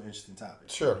backed into an interesting topic.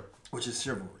 Sure. Which is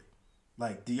chivalry.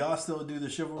 Do y'all still do the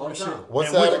chivalry shit?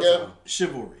 What's that again?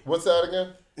 Chivalry. What's that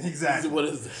again? Exactly. What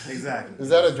is that? Exactly. Is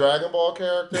that a Dragon Ball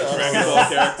character?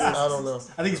 I don't know.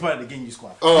 I think he's part of the Ginyu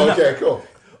Squad. Oh, okay, cool.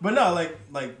 But no,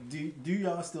 do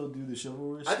y'all still do the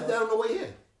chivalry stuff? I did that on the way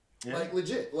here. Yeah. Like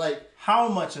legit. Like how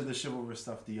much of the chivalrous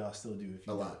stuff do y'all still do if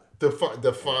you a do lot. it?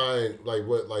 Define like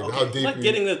what, like Okay. how deep Like you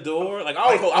getting the door. Like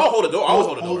I'll hold the door. I always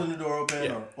hold the door. Holding the door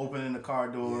open or opening the car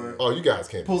door. Oh, you guys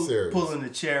can't be serious. Pulling the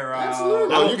chair out.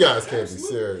 Absolutely. Oh, you guys can't Absolutely.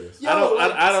 be serious. Yo,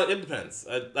 I don't. It depends.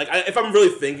 If I'm really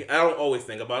thinking, I don't always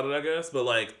think about it. I guess, but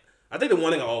like, I think the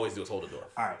one thing I always do is hold the door.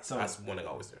 All right, so That's one thing I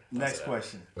always do. next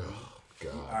question. Oh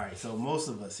God. All right, so most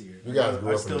of us here, You guys grew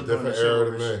are up in still a doing the different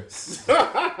era than chivalrous me.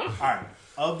 shit. All right,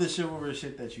 of the chivalrous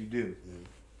shit that you do,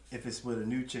 if it's with a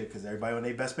new chick, because everybody on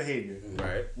their best behavior,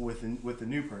 Right. with the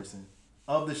new person,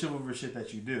 of the chivalrous shit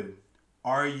that you do,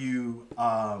 are you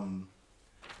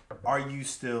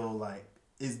still like?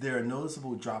 Is there a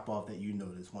noticeable drop off that you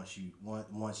notice once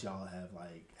y'all have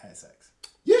like had sex?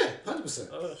 Yeah,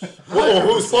 100%. Well, on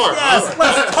whose part? Yes,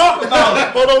 let's talk about it.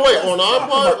 Hold on, wait. On our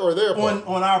part or their part?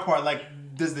 On our part, like,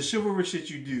 does the chivalrous shit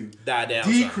you do Die down.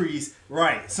 decrease?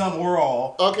 Right, some or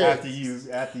all. Okay. After you.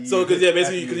 So because basically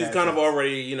after because you he's had kind of sex.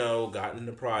 already gotten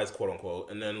the prize, quote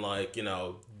unquote, and then like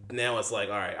now it's like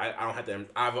all right, I don't have to.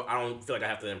 I don't feel like I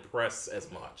have to impress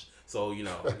as much. So you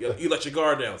let your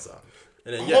guard down some,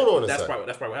 and then Hold on a that's second.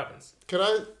 probably what happens. Can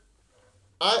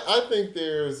I think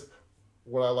there's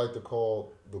what I like to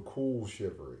call the cool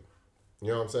chivalry. You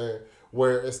know what I'm saying?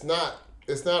 Where it's not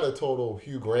a total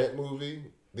Hugh Grant movie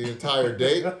the entire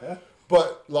date,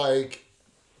 but like,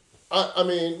 I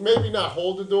mean, maybe not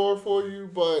hold the door for you,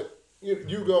 but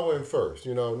you go in first.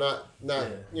 Not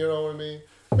you know what I mean?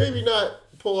 Maybe not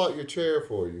pull out your chair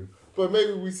for you, but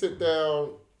maybe we sit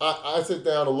down. I sit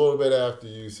down a little bit after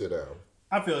you sit down.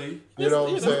 I feel you. You know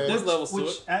what I'm saying? There's levels to Which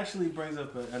it. actually brings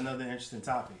up another interesting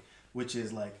topic, which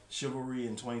is like chivalry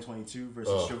in 2022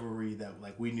 versus chivalry that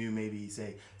like we knew maybe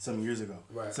say some years ago.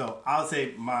 Right. So I'll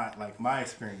say my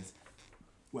experience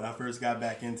when I first got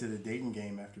back into the dating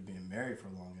game after being married for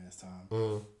a long ass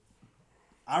time.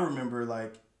 I remember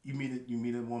like you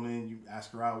meet a woman, you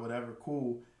ask her out, whatever,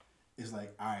 cool. It's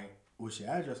like, all right, what's your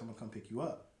address? I'm gonna come pick you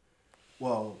up.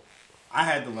 Well, I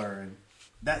had to learn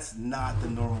that's not the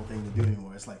normal thing to do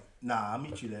anymore. It's like, nah, I'll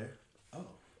meet you there.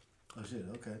 Oh shit,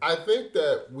 okay. I think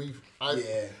that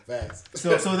Yeah, facts.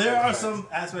 So there are some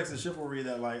aspects of chivalry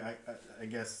that like I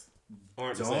guess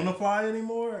Aren't the don't same. apply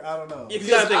anymore. I don't know. You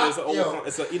gotta think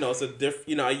it's a different.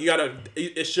 You gotta.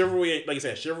 It's chivalry, like you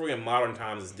said, chivalry in modern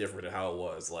times is different than how it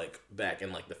was like back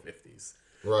in like the 50s.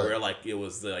 Right. Where like it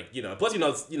was like plus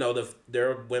there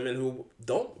are women who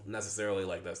don't necessarily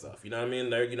like that stuff. You know what I mean?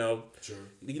 They're Sure.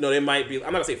 they might be. I'm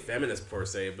not gonna say feminist per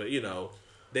se, but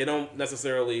they don't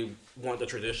necessarily want the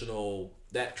traditional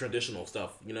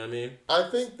stuff. You know what I mean? I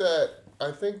think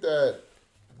that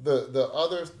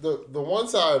the one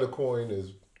side of the coin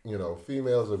is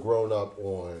females are grown up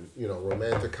on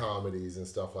romantic comedies and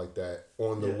stuff like that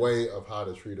on the way of how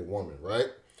to treat a woman, right?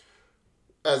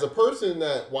 As a person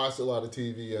that watched a lot of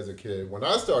TV as a kid, when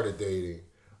I started dating,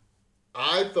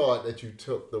 I thought that you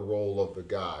took the role of the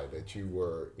guy, that you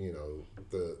were,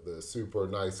 the super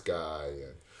nice guy,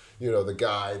 and the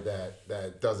guy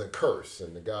that doesn't curse,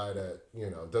 and the guy that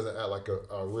doesn't act like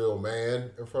a real man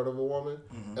in front of a woman.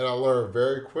 Mm-hmm. And I learned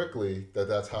very quickly that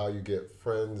that's how you get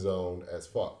friend zoned as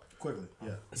fuck. Quickly,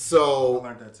 yeah. So I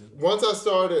learned that too. once I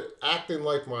started acting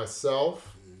like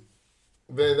myself,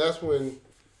 then that's when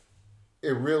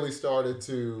it really started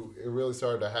to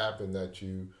happen that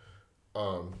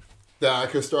that I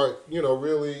could start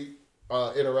really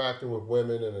interacting with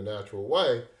women in a natural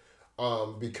way,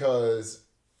 because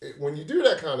when you do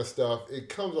that kind of stuff, it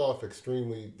comes off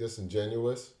extremely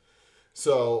disingenuous.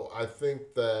 So I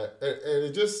think that, and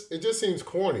it just seems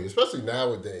corny, especially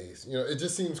nowadays. It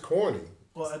just seems corny.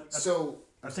 Well,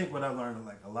 I think what I learned,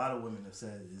 like a lot of women have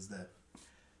said, is that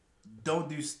don't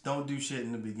do shit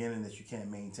in the beginning that you can't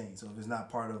maintain. So if it's not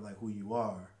part of like who you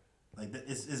are, like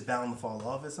it's bound to fall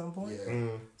off at some point. Yeah.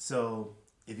 Mm-hmm. So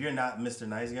if you're not Mr.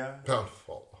 Nice Guy,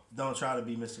 don't try to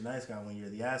be Mr. Nice Guy when you're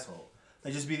the asshole.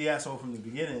 Like just be the asshole from the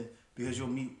beginning, because you'll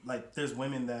meet like there's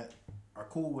women that are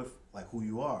cool with like who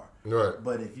you are. Right.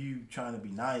 But if you trying to be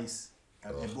nice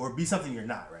or be something you're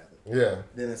not, rather. Yeah.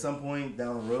 Then at some point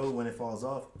down the road, when it falls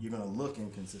off, you're gonna look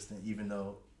inconsistent, even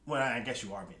though. Well, I guess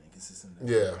you are being inconsistent.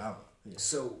 Yeah.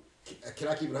 So, can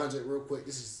I keep it 100 real quick?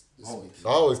 This is week. I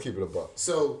always keep it a buck.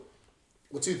 So,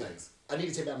 well, two things. I need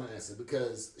to take back my answer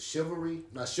because chivalry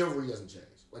doesn't change.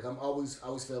 Like I always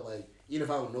felt like even if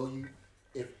I don't know you,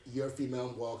 if you're a female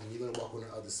I'm walking, you're gonna walk on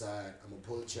the other side. I'm gonna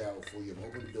pull a chair out for you. I'm gonna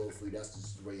open the door for you. That's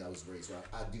just the way I was raised. So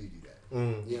I do that.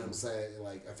 Mm-hmm. You know what I'm saying?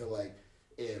 Like I feel like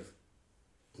if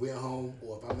we're at home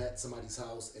or if I'm at somebody's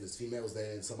house and there's females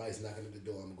there and somebody's knocking at the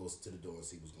door, I'm gonna go to the door and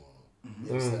see what's going on. Mm-hmm. You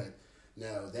know what I'm saying?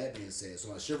 Now that being said,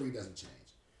 so my chivalry doesn't change.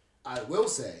 I will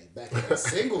say, back in my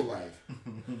single life,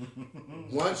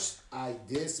 once I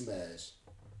did smash,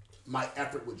 my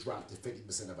effort would drop to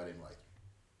 50% if I didn't like it.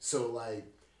 So, like,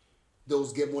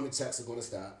 those get morning texts are going to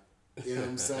stop. You know what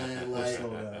I'm saying? Like,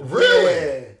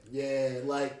 really? Yeah.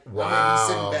 Like, wow. I might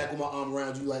be sitting back with my arm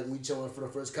around you, like, we chilling for the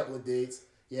first couple of dates.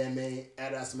 Yeah, man.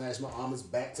 After I smash, my arm is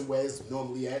back to where it's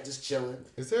normally at, just chilling.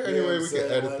 Is there any way we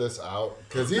can edit this out?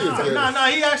 Because he is getting... No,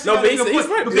 he actually... No, but he's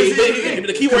right.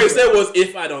 The key word he said was,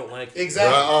 if I don't like it.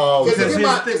 Exactly. Because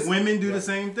here's the thing. Women do the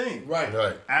same thing.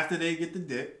 Right. After they get the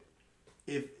dick,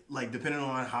 if, like, depending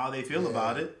on how they feel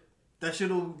about it, that shit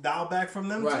will dial back from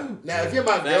them, too. Now, if you're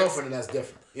my girlfriend, that's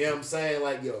different. You know what I'm saying?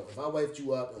 Like, yo, if I wiped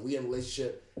you up and we in a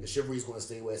relationship, the chivalry's going to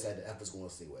stay where it's at, the effort's going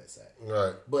to stay where it's at.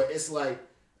 Right. But it's like,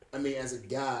 I mean, as a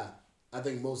guy, I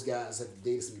think most guys have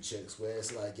dated some chicks where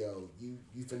it's like, yo,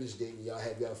 you finish dating, y'all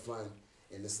have your fun,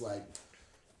 and it's like,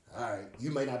 all right,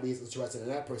 you may not be as interested in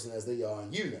that person as they are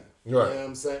in you now. Right. You know what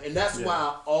I'm saying? And that's why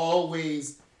I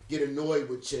always get annoyed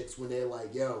with chicks when they're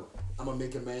like, yo, I'm going to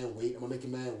make a man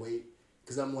wait.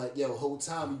 Because I'm like, yo, the whole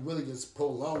time you really just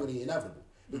prolonging the inevitable.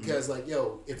 Because, like,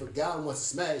 yo, if a guy wants to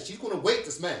smash, he's going to wait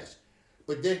to smash.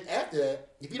 But then after that,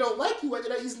 if he don't like you after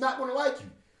that, he's not going to like you.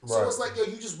 So it's like, yo,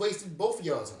 you just wasted both of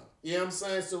y'all's time. You know what I'm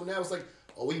saying? So now it's like,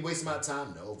 oh, we wasting my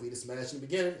time. No, if we'd have smashed in the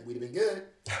beginning, we'd have been good.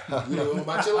 You don't know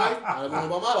about your life, I don't know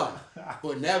about my life.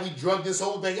 But now we drug this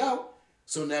whole thing out,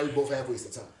 so now we both have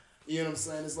wasted time. You know what I'm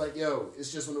saying? It's like, yo,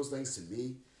 it's just one of those things to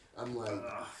me. I'm like,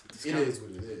 it is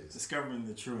what it is. Discovering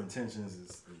the true intentions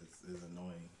is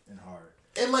annoying and hard.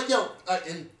 And like, yo,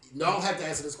 and no, I don't have to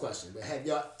answer this question, but have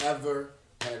y'all ever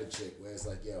had a chick where it's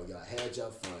like, yo, y'all had y'all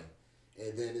fun,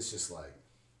 and then it's just like,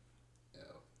 yo,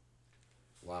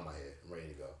 why am I here? I'm ready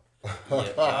to go.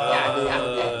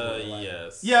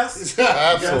 Yes.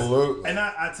 Absolutely. And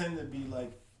I tend to be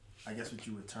like, I guess what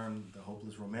you would term the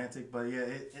hopeless romantic, but yeah,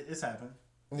 it's happened.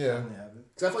 Yeah.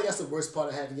 Because I feel like that's the worst part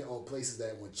of having your own place is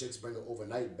that when chicks bring an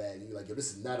overnight bag, and you're like, yo,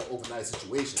 this is not an overnight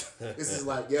situation. This is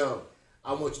like, yo,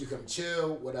 I want you to come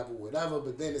chill, whatever.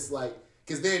 But then it's like,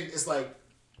 because then it's like,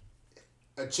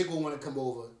 a chick will want to come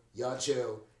over, y'all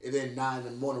chill, and then 9 in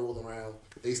the morning roll around,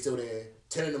 they still there.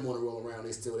 10 in the morning roll around,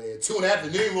 they still there. 2 in the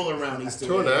afternoon roll around, they still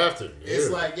 2 in there. the afternoon. It's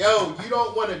like, yo, you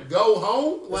don't want to go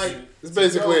home? Like, it's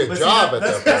basically a job at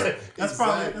that point. That's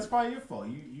probably your fault.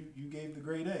 You gave the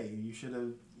grade A. You should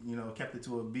have, kept it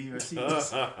to a B or C. You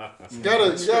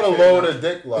gotta lower the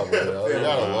dick level, yo. You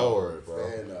gotta lower it, bro.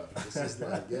 Fair enough. It's just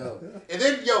like, yo. And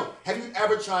then, yo, have you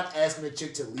ever tried asking a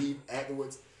chick to leave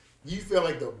afterwards? You feel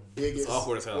like the biggest,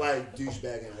 awkward as hell. like,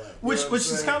 douchebag in life. Which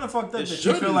is kind of fucked up that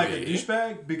you feel like a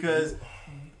douchebag because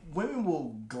women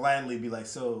will gladly be like,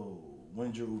 so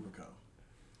when'd your Uber come?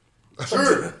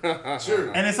 True.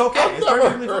 And it's okay. It's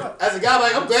perfectly fine. As a guy,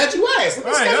 like, I'm glad you asked.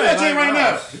 Let's schedule that thing right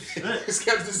now.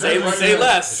 Say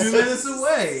less. 2 minutes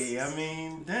away. I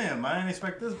mean, damn, I didn't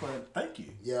expect this, but thank you.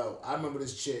 Yo, I remember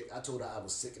this chick. I told her I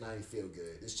was sick and I didn't feel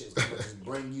good. This chick was going to just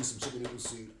bring you some chicken noodle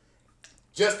soup.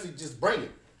 Just bring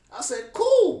it. I said,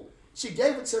 cool. She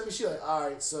gave it to me. She like, all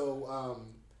right, so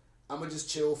I'm going to just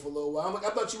chill for a little while. I'm like, I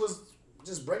thought you was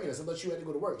just bringing us. I thought you had to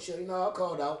go to work. She like, no, I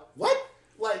called out. What?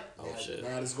 Like,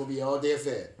 now this is going to be all day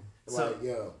affair. Like,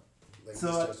 yo. Like,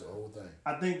 so just the whole thing.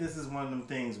 I think this is one of them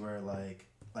things where, like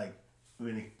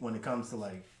when it comes to,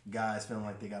 like, guys feeling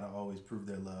like they got to always prove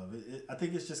their love, I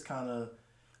think it's just kind of,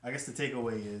 I guess the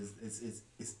takeaway is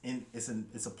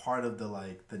it's a part of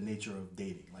the nature of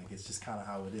dating. Like, it's just kind of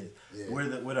how it is. Yeah.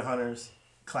 We're the hunters,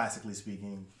 classically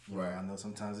speaking. Right. I know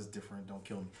sometimes it's different. Don't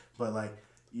kill me. But, like,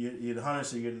 you're the hunter,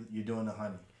 so you're doing the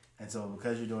hunting. And so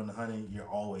because you're doing the hunting, you're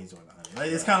always doing the hunting.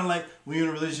 Like, it's kind of like when you're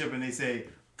in a relationship and they say,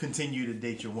 continue to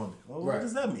date your woman. Well, what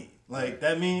does that mean? Like,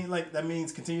 that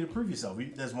means continue to prove yourself.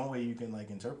 That's one way you can, like,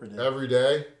 interpret it. Every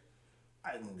day?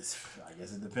 I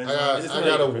guess it depends. I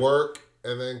gotta work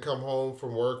and then come home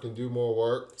from work and do more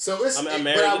work. So it's... if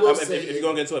you're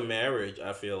going to get into a marriage,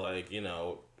 I feel like,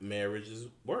 marriage is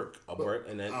work. Work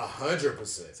and then...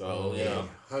 100%. So,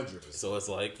 100%. So it's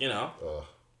like, you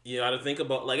got to think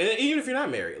about, like, even if you're not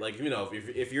married, like,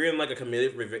 if you're in, like, a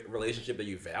committed relationship that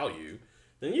you value,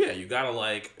 then yeah, you gotta,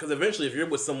 like, because eventually if you're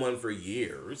with someone for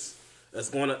years, there's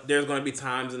going to be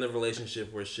times in the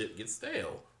relationship where shit gets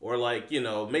stale, or, like,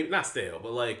 maybe not stale,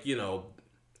 but, like,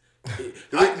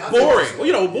 boring.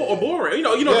 Or boring.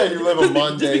 You live a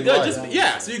mundane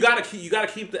life. So you gotta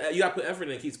put effort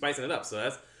in and keep spicing it up.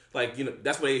 So like, you know,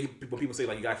 that's why when people say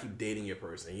like you gotta keep dating your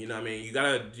person. You know what I mean?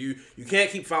 You can't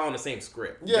keep following the same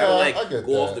script. You gotta like I get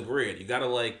go that. off the grid. You gotta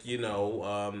like, you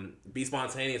know, be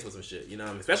spontaneous with some shit. You know what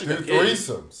I mean? Especially Do with kids.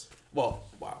 threesomes. Well,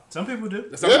 wow. Some people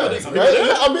do. Some people do.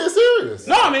 I'm being serious.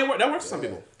 No, I mean that works for some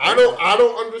people. I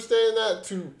don't understand that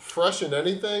to freshen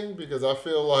anything because I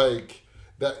feel like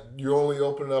that you're only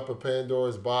opening up a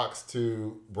Pandora's box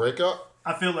to breakup.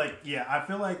 I feel like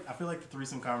the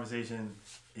threesome conversation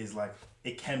is like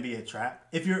it can be a trap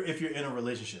if you're in a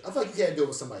relationship. I feel like you can't do it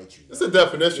with somebody that you know. It's a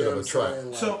definition You know of a what trap. I'm saying?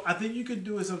 Like, So I think you could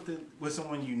do it something with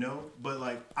someone you know, but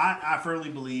like I firmly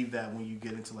believe that when you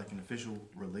get into like an official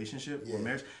relationship or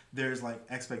marriage, there's like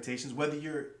expectations. Whether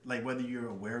you're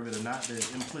aware of it or not,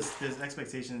 there's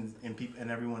expectations in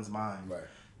everyone's mind Right.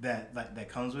 that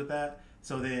comes with that.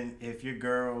 So then if your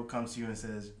girl comes to you and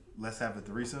says, "Let's have a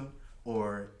threesome,"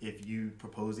 or if you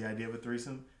propose the idea of a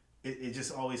threesome, it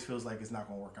just always feels like it's not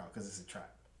going to work out because it's a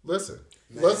trap. Listen,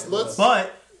 Man, let's.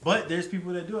 But there's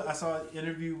people that do it. I saw an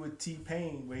interview with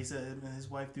T-Pain where he said him and his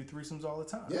wife do threesomes all the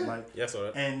time. Yeah. Like, Yeah, I saw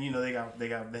that. and you know they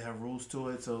have rules to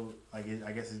it. So like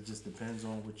I guess it just depends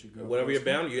on what your girl. Whatever goes your for.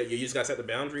 boundary, you just gotta set the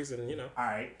boundaries, and you know. All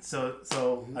right.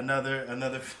 So another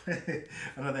another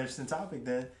interesting topic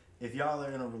then. If y'all are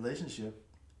in a relationship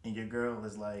and your girl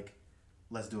is like,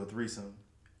 "Let's do a threesome,"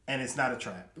 and it's not a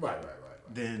trap, right.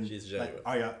 then She's genuine.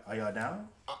 like, are y'all down?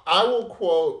 I will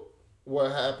quote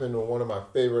what happened on one of my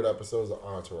favorite episodes of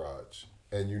Entourage,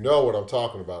 and you know what I'm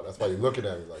talking about. That's why you're looking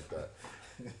at me like that.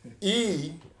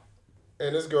 E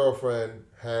and his girlfriend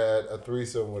had a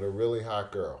threesome with a really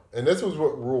hot girl, and this was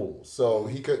what rules. So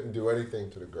he couldn't do anything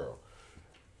to the girl.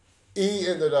 E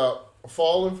ended up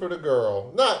falling for the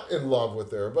girl, not in love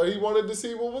with her, but he wanted to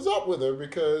see what was up with her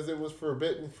because it was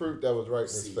forbidden fruit that was right in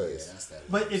his face. Yeah, that's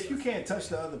that. But if you can't touch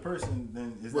the other person,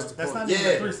 then What's that's the not point?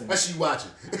 even a threesome. That's you watching.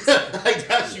 Like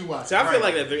that's you watching. So I feel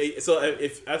like that. So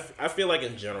if I feel like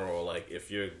in general, like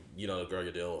if you're, you know, the girl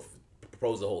you're dealing with,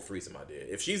 propose the whole threesome idea.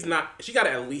 If she's not, she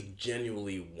gotta at least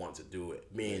genuinely want to do it.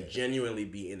 Meaning genuinely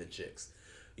be into chicks,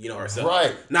 you know, herself.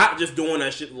 Right. Not just doing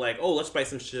that shit like, oh, let's spice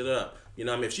some shit up. You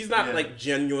know what I mean? If she's not like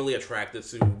genuinely attracted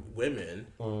to women,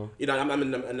 you know,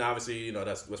 and obviously, you know,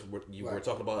 that's what you were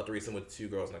talking about, a threesome with two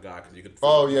girls and a guy, because you could.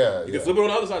 You can flip it on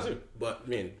the other side too. But I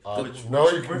mean, you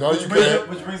can't.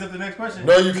 Which brings up the next question.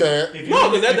 No, you can't. If you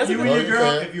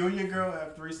and your girl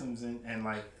have threesomes and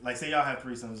like say y'all have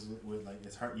threesomes with like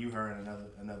it's her, and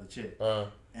another chick,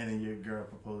 and then your girl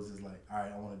proposes like, all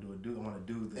right, I want to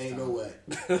do this. Ain't time. no way.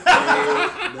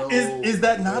 Is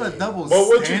that not a double But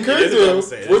what you standard? could do,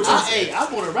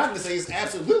 I'm on a record to say it's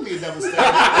absolutely a double standard.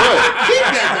 Keep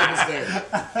that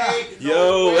double standard.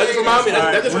 yo, that just remind me.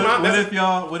 That just remind me.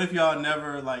 What if y'all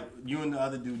never like you and the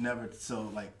other dude never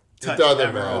like touch it doesn't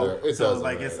ever matter. all? It So doesn't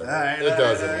like matter. it's all right. It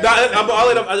doesn't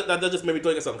all right. matter. That just made me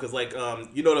think of something because, like,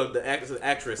 you know the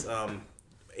actress,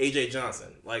 AJ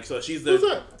Johnson. Like, so she's the. Who's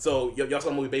that? So y'all saw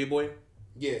the movie Baby Boy?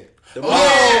 Yeah. The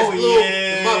Oh mom.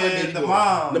 yeah, the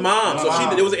mom. The mom. So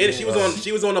mom.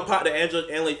 she was on the pot. The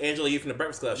Angela Yee from the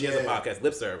Breakfast Club. She has a Yeah. podcast,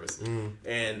 Lip Service,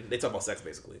 and they talk about sex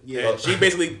basically. Yeah. And she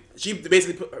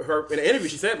basically put her in an interview.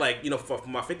 She said, like, you know, for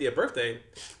my 50th birthday,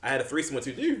 I had a threesome with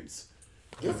two dudes,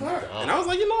 Good for her. and I was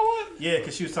like, you know what? Yeah,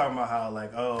 because she was talking about how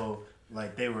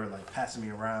like they were like passing me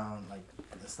around like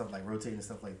stuff like rotating and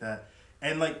stuff like that.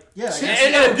 And like, yeah,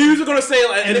 And the dudes were gonna say,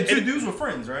 like, and the two dudes were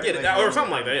friends, right? Yeah, Like, or something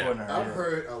like that, yeah. according to her, I've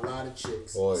heard a lot of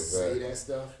chicks say that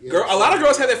stuff. You Girl, know, a lot of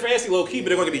girls have that fancy low key, but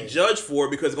they're gonna get judged for it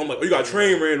because they're gonna be like, oh, you got a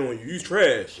train ran on you, you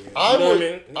trash. You know what I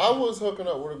mean? I was hooking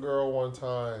up with a girl one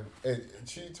time, and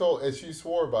she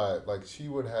swore by it. Like she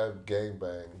would have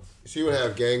gangbangs. She would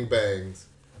have gangbangs,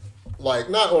 like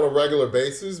not on a regular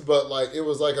basis, but like it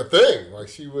was like a thing. Like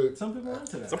she would. Some people are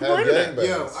into that. Some people are into that. gangbangs.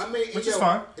 Yo, I mean, Which is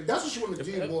fine. If that's what you want to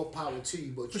do, more power to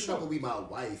you. But you're not gonna be my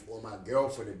wife or my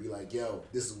girlfriend and be like, "Yo,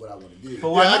 this is what I want to do." But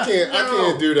why not? I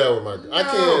can't do that with my. I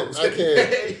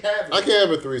can't No. have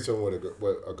a threesome with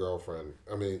a girlfriend.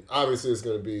 I mean, obviously it's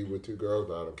gonna be with two girls,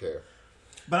 but I don't care.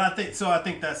 But I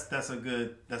think that's a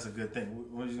good thing.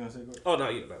 What are you gonna say? Gordon? Oh no,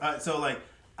 you know. So like,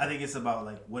 I think it's about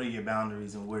like what are your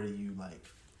boundaries and where do you like.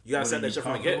 You gotta what set are that you shit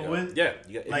from the get. comfortable with?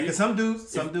 Yeah, Like, cause some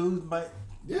dudes might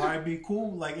probably be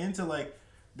cool, like into like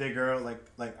their girl, like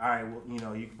all right, well, you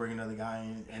know, you can bring another guy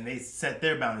in, and they set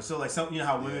their boundaries. So like some, you know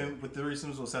how women with the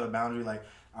threesomes will set a boundary, like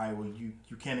all right, well you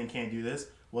can and can't do this.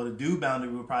 Well, the dude boundary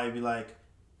would probably be like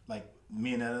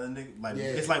me and that other nigga, like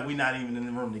it's like we not even in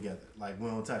the room together, like we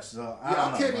don't touch. So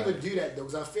I can't even do that though,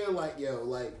 because I feel like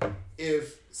like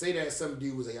if say that some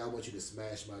dude was like, I want you to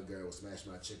smash my girl, or smash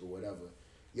my chick, or whatever.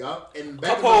 Yup. In the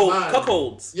back of my mind,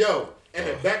 cuckolds. Yo, in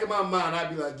the back of my mind, I'd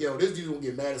be like, yo, this dude's gonna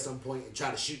get mad at some point and try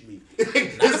to shoot me.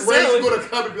 His rage gonna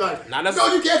come and be like, no,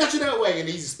 you can't touch it that way, and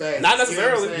he's just Not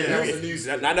necessarily. You know what I'm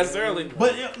saying? Not necessarily.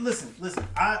 But listen.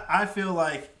 I feel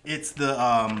like it's the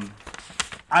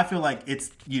I feel like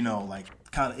it's like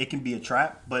kind of it can be a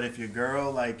trap. But if your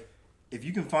girl if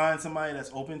you can find somebody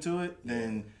that's open to it,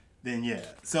 then yeah.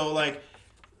 So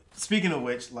speaking of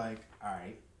which, all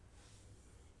right.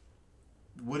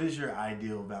 What is your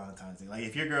ideal Valentine's Day?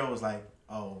 If your girl was like,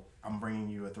 "Oh, I'm bringing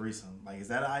you a threesome," is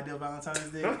that an ideal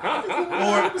Valentine's Day? or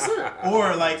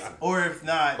if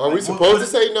not, are we supposed to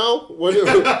say no? What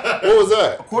was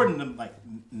that? According to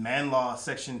Man Law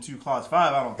Section 2 Clause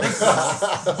 5, I don't think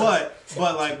so. but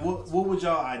what would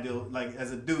y'all ideal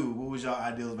as a dude? What would y'all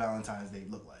ideal Valentine's Day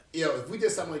look like? Yo, if we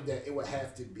did something like that, it would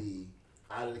have to be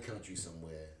out of the country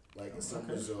somewhere, in some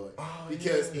resort,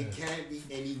 because it can't be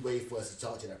any way for us to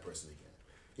talk to that person again.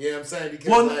 You know what I'm saying?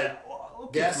 Because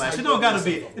it don't gotta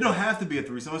be. It don't have to be a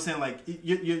threesome. I'm saying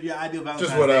your ideal Valentine's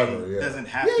just whatever, Day doesn't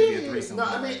have to be a threesome. No,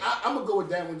 I mean I'm gonna go with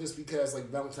that one just because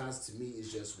Valentine's to me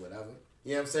is just whatever.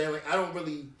 You know what I'm saying? I don't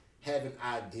really have an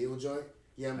ideal joint.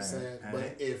 You know what I'm saying?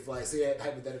 But if say that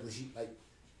hypothetically she I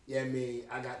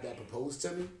got that proposed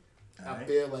to me. I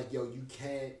feel like you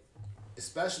can't,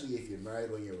 especially if you're married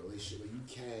or in your relationship, you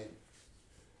can't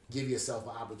give yourself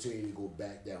an opportunity to go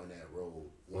back down that road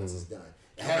once it's done.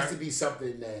 It has to be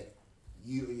something that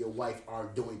you and your wife are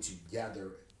doing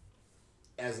together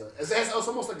it's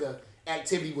almost like an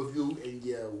activity with you and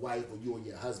your wife or you and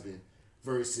your husband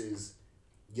versus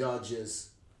y'all just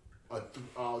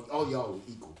all y'all are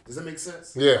equal. Does that make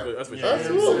sense? Yeah, that's what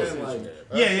absolutely.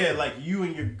 You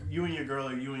and your girl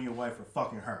or you and your wife are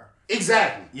fucking her.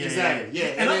 Exactly.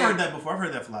 And I've heard that before. I've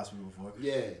heard that philosophy before.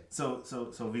 Yeah. So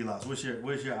Vilas, what's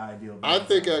your ideal? I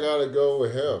think I gotta go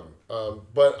with him,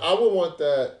 but I would want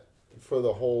that for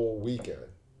the whole weekend.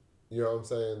 You know what I'm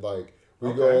saying?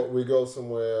 We go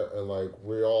somewhere and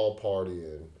we're all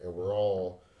partying and we're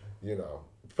all,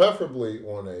 preferably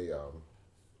on a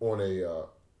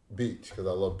beach because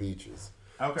I love beaches.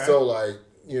 Okay. So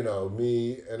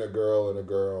me and a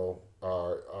girl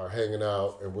are hanging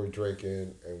out and we're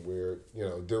drinking and we're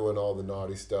doing all the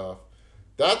naughty stuff.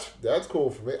 That's cool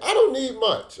for me. I don't need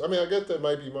much. I mean, I guess that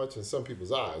might be much in some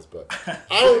people's eyes, but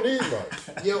I don't need much.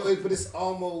 But it's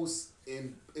almost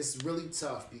it's really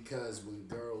tough because when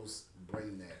girls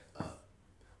bring that up,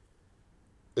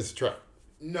 it's a trap.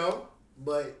 No,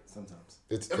 but sometimes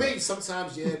I mean,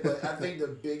 sometimes but I think the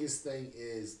biggest thing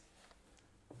is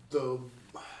and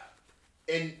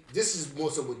this is more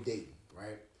so with dating,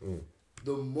 right?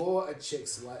 The more a chick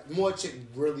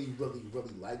really, really,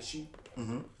 really likes you,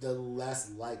 the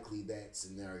less likely that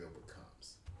scenario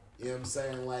becomes. You know what I'm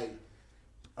saying?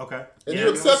 Okay. And you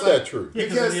accept that truth. Yeah,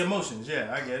 because of the emotions.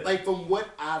 Yeah, I get it. From what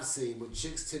I've seen, when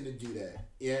chicks tend to do that,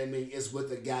 you know what I mean? It's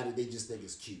with a guy that they just think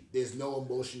is cute. There's no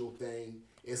emotional thing.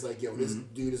 It's this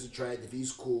dude is attractive.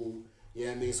 He's cool. You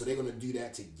know what I mean? So they're going to do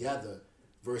that together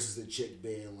versus the chick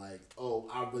being like, oh,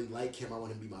 I really like him. I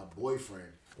want him to be my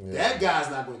boyfriend. Yeah. That guy's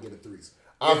not going to get a threesome.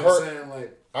 I've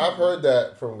heard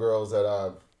that from girls that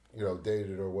I've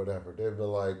dated or whatever. They've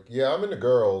been like, yeah, I'm into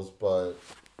girls, but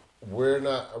we're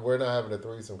not having a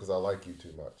threesome because I like you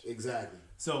too much. Exactly.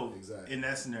 So in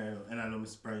that scenario, and I know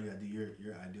Mr. Brown, you got to do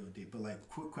your ideal date, but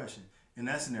quick question. In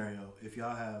that scenario, if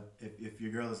y'all have, if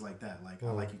your girl is like that, I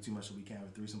like you too much so we can't have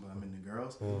a threesome, but I'm into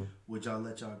girls, would y'all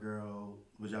let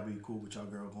would y'all be cool with y'all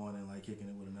girl going and kicking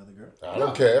it with another girl? I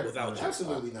don't care.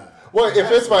 Absolutely not. Well, if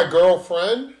it's my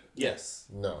girlfriend, yes.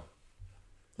 No.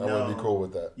 I wouldn't be cool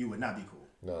with that. You would not be cool.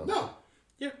 No.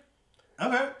 Yeah.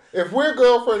 Okay. If we're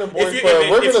girlfriend and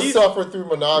boyfriend, we're going to suffer through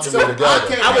monogamy together. I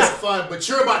can't have fun, but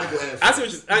you're about to go have fun. I see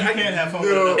what you can't have fun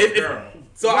with another girl.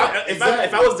 So if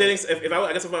I was dating,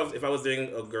 if I was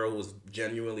dating a girl who was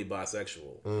genuinely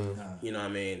bisexual, you know what I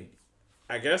mean?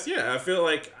 I guess I feel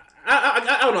like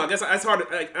I don't know. I guess it's hard.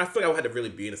 I feel like I would have to really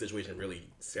be in a situation and really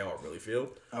see how I really feel.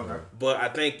 Okay. But I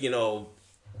think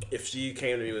if she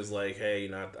came to me and was like,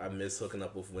 hey, I miss hooking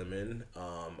up with women.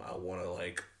 I want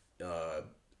to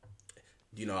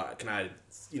can I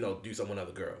do something with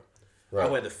another girl? Right. I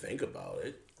would have to think about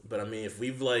it. But I mean, if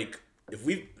we've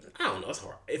I don't know, it's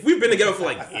hard. If we've been together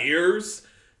for years,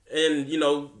 and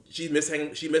she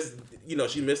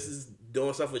misses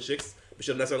doing stuff with chicks, but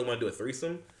she doesn't necessarily want to do a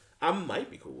threesome, I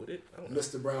might be cool with it. I don't know.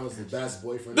 Mr. Brown is the best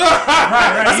boyfriend.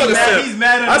 Right. He's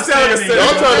mad at I sound like a simp.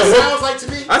 Sounds like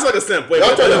to me. I sound like a simp. Wait,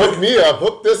 y'all trying to hook me up.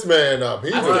 Hook this man up.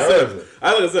 He's a I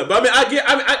like a simp. But I mean,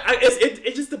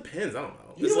 it just depends. I don't know.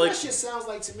 You know what that shit sounds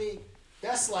like to me?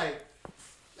 That's like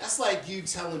you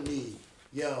telling me,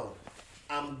 yo,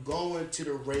 I'm going to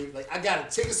the Ravens. Like, I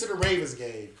got tickets to the Ravens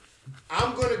game.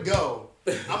 I'm going to go.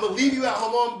 I'm going to leave you at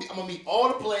home. I'm going to meet all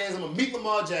the players. I'm going to meet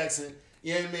Lamar Jackson.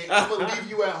 You know what I mean? I'm going to leave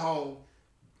you at home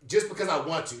just because I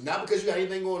want to. Not because you got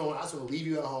anything going on. I just want to leave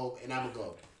you at home and I'm going to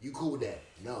go. You cool with that?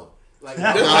 No. Like,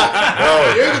 you're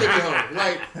going to be home.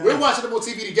 Like, we're watching them on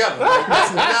TV together. Like,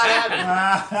 that's not happening.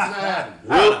 It's not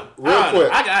happening. Real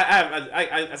quick.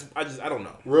 I don't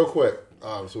know. Real quick,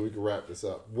 so we can wrap this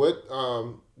up.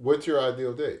 What's your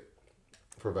ideal date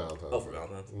for Valentine's? Oh, for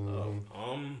Valentine's?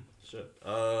 Shit.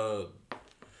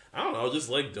 I don't know, just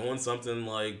like doing something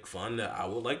like fun that I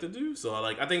would like to do. So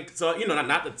I think so.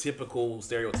 Not the typical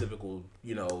stereotypical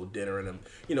dinner and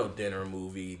dinner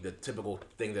movie, the typical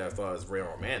thing that I thought is real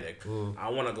romantic. I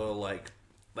want to go like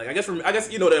I guess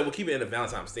that we'll keep it in the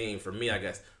Valentine's theme. For me, I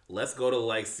guess let's go to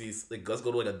let's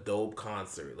go to a dope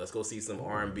concert. Let's go see some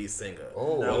R&B singer.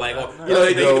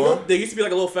 There used to be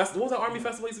like a little festival. What was that R&B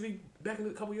festival used to be back a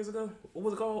couple years ago? What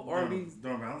was it called? R&B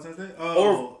during Valentine's Day?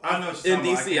 Or I know in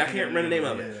DC. I can't remember the name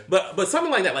of it. But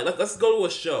something like that. Like let's go to a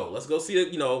show. Let's go see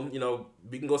it.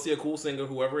 We can go see a cool singer,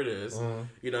 whoever it is.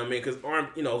 You know what I mean? Because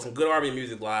some good R&B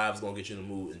music live is gonna get you in the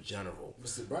mood in general.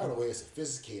 Mr. Brown, the way it's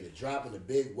sophisticated, dropping the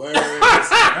big words,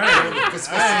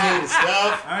 sophisticated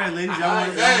stuff. All right, ladies, y'all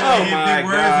want to hear big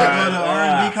words and go to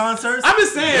R&B concerts? I'm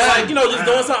just saying, just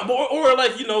doing something,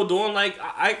 or doing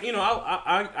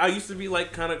I used to be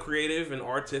like kind of creative and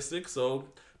artistic, so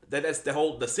that's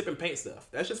the sip and paint stuff.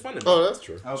 That's just fun to me. Oh, that's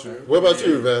true. Okay. What about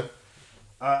you, Van?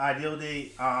 Ideal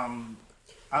date.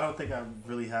 I don't think I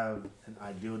really have an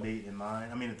ideal date in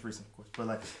mind. I mean, a threesome, of course,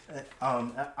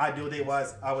 but ideal date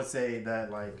wise, I would say that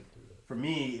for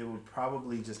me, it would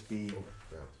probably just be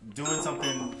doing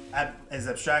something as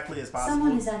abstractly as possible.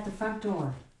 Someone is at the front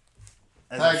door.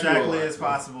 As abstractly as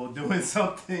possible, doing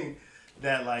something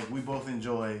that we both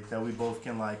enjoy, that we both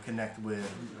can connect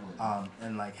with, and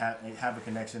have a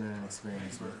connection and an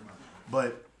experience with.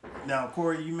 But now,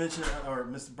 Corey, you mentioned, or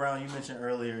Mr. Brown, you mentioned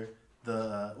earlier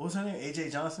what was her name?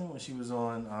 AJ Johnson, when she was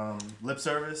on Lip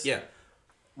Service. Yeah.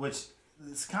 Which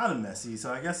is kind of messy,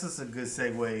 so I guess it's a good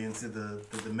segue into the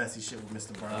messy shit with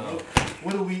Mr. Brown.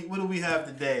 What do we have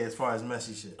today as far as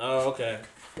messy shit? Oh, okay.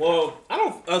 Well, I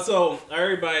don't. So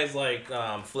everybody's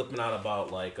flipping out about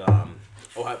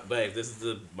babe, this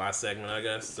is my segment, I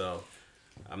guess. So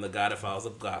I'm the guy that files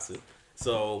up gossip.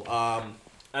 So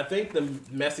I think the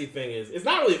messy thing is it's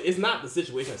not the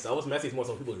situation itself. It's messy. It's more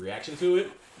so people's reaction to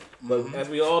it. But as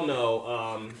we all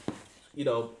know,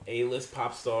 A-list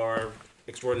pop star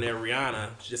extraordinaire Rihanna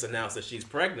just announced that she's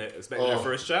pregnant, expecting her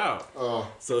first child.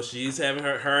 So she's having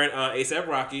her and A$AP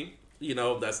Rocky.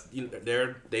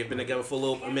 They've been together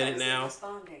for a minute now,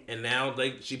 and now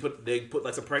they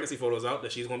put some pregnancy photos out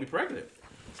that she's gonna be pregnant.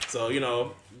 So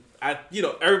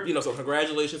so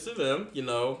congratulations to them.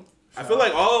 I feel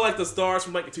like all of the stars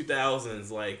from the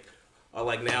 2000s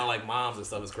are now moms and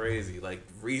stuff is crazy.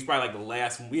 Reed's probably the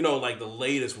last, the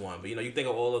latest one. But you think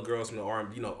of all the girls from the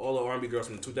R&B, all the R&B girls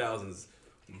from the 2000s.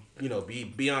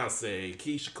 Beyonce,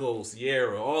 Keisha Cole,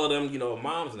 Sierra, all of them,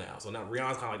 moms now. So now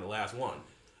Rihanna's kind of the last one.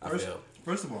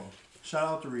 First of all, shout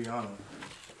out to Rihanna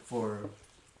for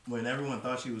when everyone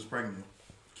thought she was pregnant,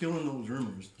 killing those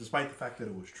rumors, despite the fact that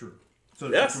it was true. So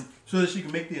that she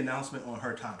can make the announcement on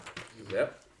her time.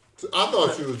 Yep. So I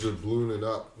thought she was just ballooning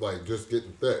up, just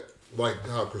getting thick, like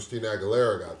how Christina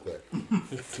Aguilera got thick.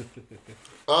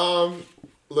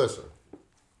 Listen,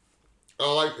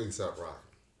 I like A$AP Rocky.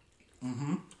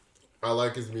 Mm-hmm. I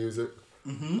like his music.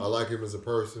 Mm-hmm. I like him as a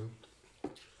person.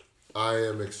 I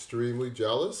am extremely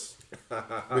jealous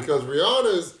because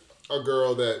Rihanna's a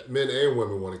girl that men and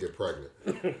women want to get pregnant.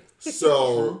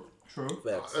 So, true.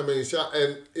 I mean,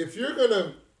 and if you're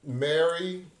gonna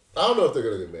marry, I don't know if they're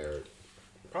gonna get married.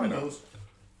 Probably knows.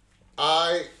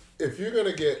 If you're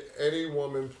gonna get any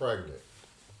woman pregnant,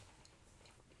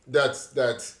 that's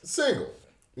single,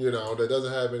 that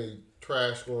doesn't have any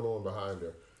trash going on behind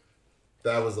her,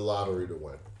 that was a lottery to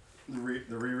win.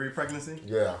 The Riri pregnancy?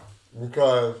 Yeah,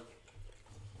 because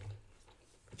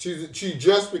she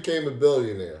just became a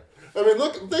billionaire. I mean,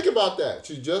 think about that.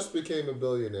 She just became a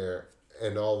billionaire,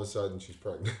 and all of a sudden she's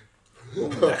pregnant.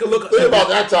 Think about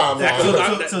that time.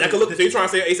 So you trying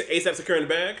to say A$AP securing the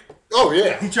bag? Oh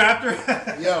yeah, he trapped her.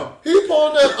 Yo, he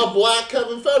pulled a black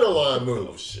Kevin Federline move.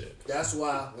 Oh shit. That's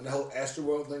why when the whole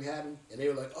Astroworld thing happened, and they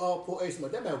were like, "Oh, poor Ace,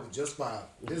 that man was just fine.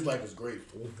 His life was great."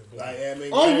 That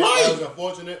was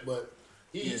unfortunate, but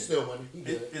he's still winning. He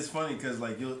good. It's funny because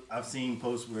I've seen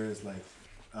posts where it's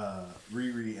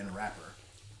Riri and a rapper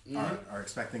are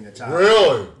expecting a child.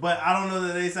 Really? But I don't know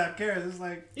that A$AP cares. It's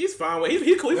he's fine.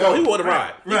 He's cool. He want to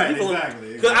ride. Right,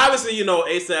 exactly. Because obviously,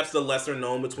 A$AP's the lesser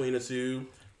known between the two.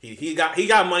 He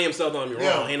got money himself. Don't get me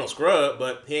wrong. He ain't no scrub,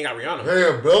 but he ain't got Rihanna money. He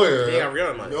ain't a billionaire. He ain't got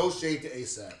Rihanna money. No shade to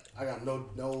ASAP. I got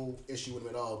no issue with him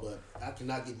at all, but I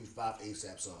cannot give you 5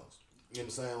 ASAP songs. You know what I'm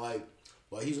saying? Like,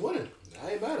 well, he's winning.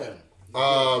 I ain't mad at him.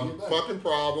 Fucking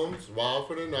Problems, Wild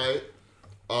for the Night.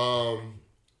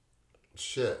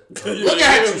 Shit. Look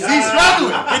at you. He's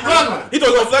struggling. He's struggling. He thought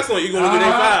he was gonna flex on you. You gonna do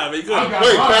day 5? He couldn't.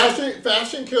 Wait,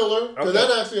 Fashion Killer. Because that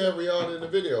actually had Rihanna in the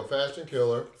video. Fashion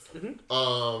Killer.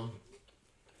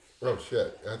 Oh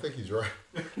shit. I think he's right.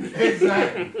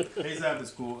 Exactly. ASAP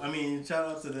is cool. I mean, shout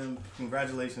out to them.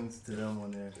 Congratulations to them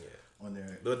on their.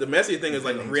 The messy thing is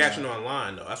like the reaction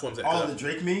online though. That's what I'm saying. All the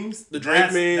Drake memes. The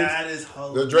Drake memes. That is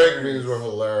hilarious. The Drake memes were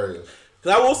hilarious.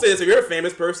 Because I will say this: if you're a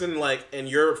famous person, like, and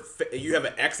you have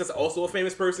an ex that's also a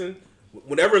famous person,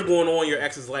 whatever is going on in your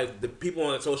ex's life, the people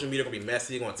on social media are gonna be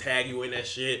messy, gonna tag you in that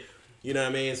shit. You know what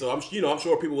I mean? So I'm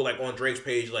sure people were like on Drake's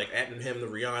page, like adding him to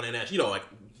Rihanna and that, like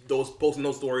those posting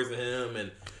those stories to him, and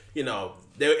I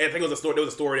think it was a story. There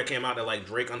was a story that came out that like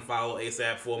Drake unfollowed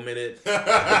ASAP for a minute. Just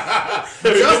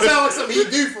sound like something he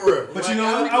do for real. But like,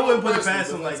 I wouldn't put it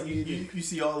past him. Like you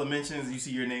see all the mentions, you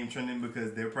see your name trending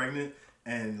because they're pregnant.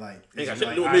 And like, ain't got like shit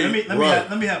to do with me.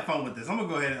 let me have fun with this. I'm gonna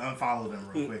go ahead and unfollow them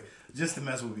real quick just to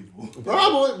mess with people.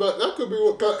 Probably, but that could be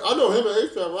what. I know him and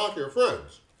A$AP Rocky are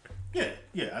friends.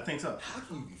 Yeah, I think so. How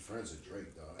can you be friends with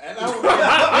Drake, though? And I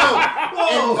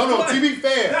don't to be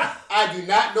fair, I do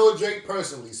not know Drake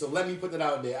personally, so let me put that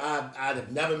out there. I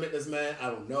have never met this man. I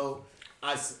don't know.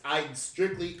 I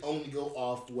strictly only go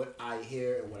off what I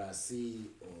hear and what I see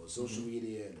on social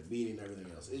media and the media and everything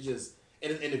else. It just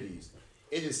in interviews.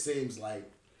 It just seems like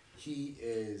he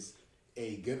is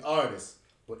a good artist,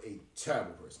 but a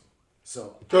terrible person.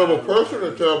 So terrible person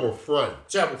or terrible friend?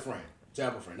 Terrible friend,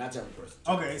 not terrible person.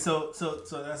 Okay, so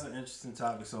that's an interesting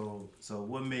topic. So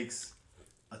what makes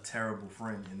a terrible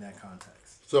friend in that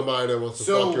context? Somebody that wants to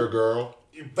fuck your girl.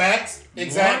 Facts,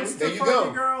 exactly. There you go.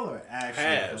 Your girl or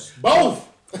actually both.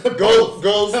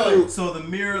 Goes through. So the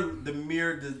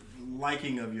mere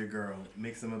liking of your girl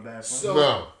makes them a bad friend? So, no.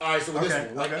 All right, so this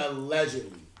one, like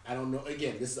allegedly. I don't know.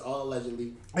 Again, this is all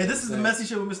allegedly. Hey, this is the messy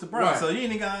shit with Mr. Brown, right. So you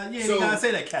ain't gotta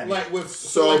say that cat. Like with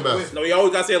messy. No, you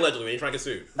always gotta say allegedly. You ain't trying to get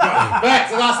sued.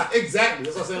 Facts. Exactly.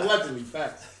 That's what I said. Allegedly.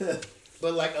 Facts.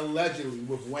 But like allegedly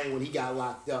with Wayne when he got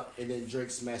locked up and then Drake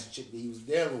smashed the chick that he was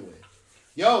dealing with.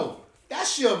 Yo,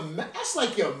 that's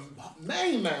like your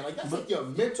main man. Like that's like your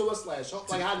mentor / like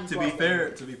how do you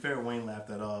to be fair, Wayne laughed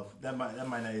that off. That might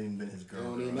not even been his girl. It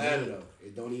don't even matter though.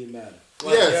 It don't even matter.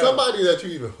 Like, somebody that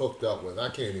you even hooked up with, I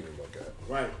can't even look at.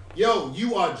 Right. Yo,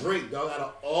 you are Drake, dog. Out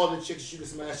of all the chicks you can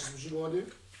smash, this what you gonna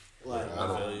do? Like,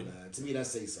 man. To me, that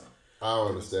says something. I don't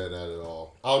understand that at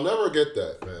all. I'll never get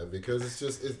that, man, because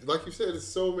it's like you said, there's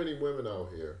so many women out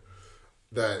here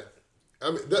that. I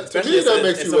mean, to me, that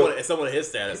makes you. It's someone in his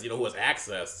status, who has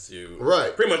access to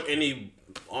pretty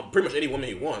much any woman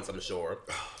he wants. I'm sure.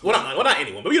 Well, not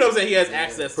anyone, but you know what I'm saying. He has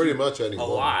access pretty to much anyone.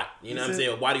 A lot. You know what I'm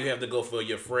saying. Why do you have to go for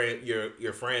your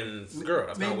friend's girl?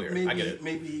 That's not weird. I get it.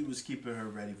 Maybe he was keeping her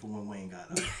ready for when Wayne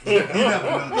got up. You never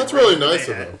know. That's really nice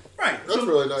of him. Right. That's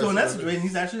really nice. So in that situation,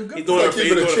 he's actually a good.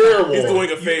 He's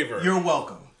doing a favor. You're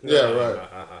welcome. Yeah,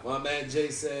 right. My man Jay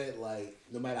said, like,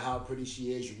 no matter how pretty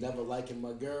she is, you never liking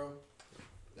my girl.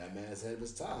 That man's ahead of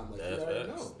his time. Like, you already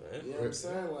know. Man. You know what I'm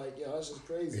saying? Like, yo, that's just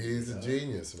crazy. He's a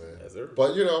genius, man. Yes, sir.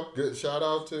 But, good shout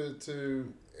out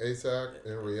to ASAP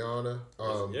and Rihanna.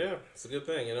 Yeah, it's a good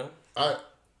thing, I've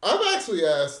actually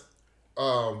asked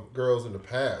girls in the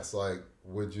past, like,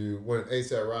 would you, when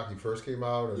ASAP Rocky first came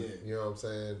out, and you know what I'm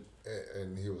saying,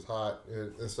 and he was hot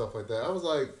and stuff like that, I was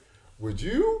like, would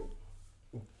you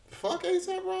fuck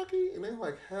ASAP Rocky? And they're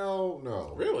like, hell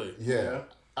no. Really? Yeah.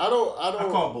 I don't. I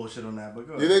call bullshit on that, but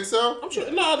go ahead. You think so? I'm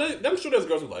sure. No, I'm sure there's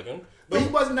girls who like him. But he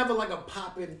wasn't never like a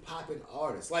popping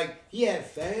artist. Like he had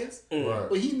fans,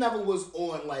 but he never was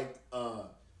on like a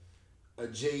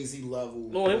Jay-Z level.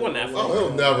 No, he wasn't that far. Oh,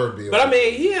 he'll never be. But I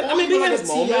mean, he had his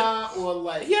moment. Or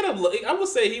like he had a. I would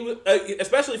say he was,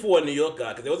 especially for a New York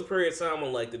guy, because there was a period of time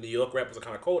when like the New York rappers were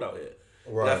kind of cold out here.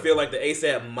 Right. And I feel like the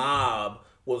ASAP mob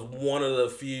was one of the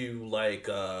few like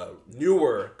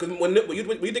newer, because when you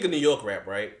think of New York rap,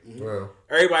 right? Yeah.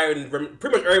 Pretty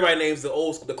much everybody names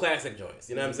the classic joints.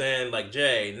 You know what I'm saying? Like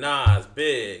Jay, Nas,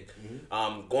 Big,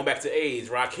 going back to AIDS,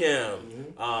 Rakim.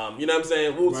 You know what I'm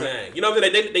saying? Wu-Tang. Right. You know what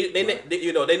I'm saying?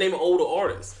 They name older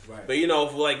artists. Right. But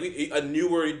for like a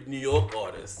newer New York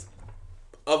artist.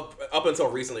 Up until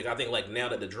recently, I think like now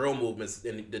that the drill movements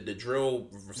and the drill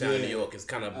sound in New York has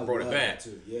kind of brought it back.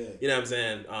 Too. Yeah. You know what I'm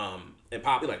saying? and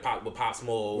Pop with Pop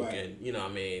Smoke Right. and you know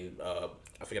what I mean.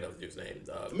 I forget that dude's name.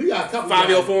 We got a couple.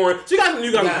 504. She got some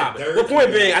new guys popping. But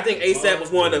point being, I think Dirt. ASAP was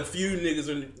one of the few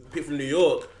niggas from New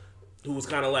York who was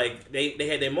kind of like they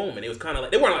had their moment. It was kind of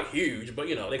like they weren't like huge, but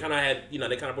you know they kind of had they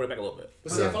kind of brought it back a little bit.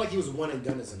 But see, I feel like he was one and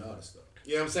done as an artist, though.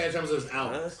 You know what I'm saying? In terms of his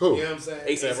albums. Who? You know what I'm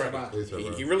saying? ASAP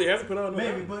Rocky. He really hasn't put out no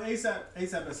Maybe, album. but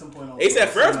ASAP at some point. ASAP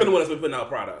Ferg's been the one that's been putting out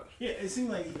product. Yeah, it seemed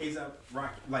like ASAP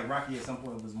Rocky at some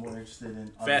point was more interested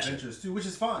in Fashion. adventures too, which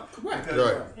is fine. Right.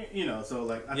 Because, so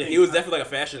like I Yeah, think he was definitely like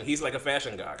a fashion. He's like a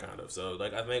fashion guy kind of. So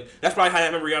like I think that's probably how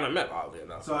him and Rihanna met. Oddly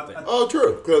enough. So Oh,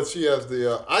 true. Because she has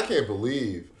the. I can't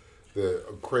believe the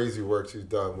crazy work she's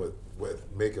done with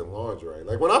making lingerie.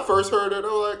 Like when I first heard it, I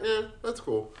was like, that's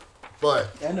cool. But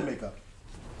and the makeup.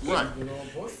 right. You know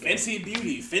what I'm saying? Fenty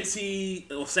Beauty,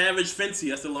 Fenty or Savage Fenty.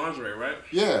 That's the lingerie, right?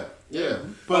 Yeah.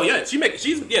 But That's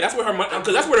where her money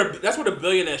because that's where the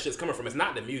billionaire shit's coming from. It's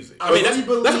not the music. I mean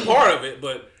believe- that's a part of it,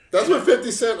 but that's what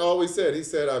 50 Cent always said. He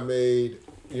said, I made,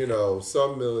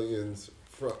 some millions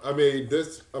I made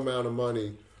this amount of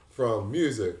money from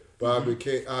music, but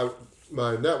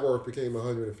my net worth became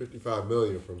 155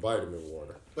 million from vitamin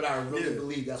water. But I really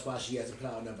believe that's why she hasn't put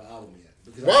out another album yet.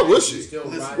 Because Why I think would she's she? Still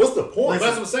riding. What's the point?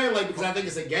 That's what I'm saying, like, because I think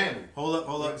it's a gamble. Hold up.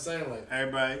 You know what I'm saying? Like,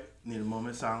 Everybody need a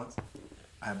moment of silence.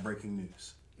 I have breaking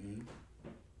news.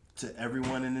 To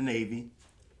everyone in the Navy,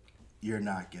 you're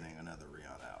not getting another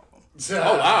Rihanna album.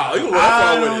 oh wow, you can run I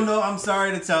far with don't it. know. I'm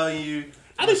sorry to tell you.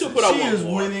 I think she'll put out She one is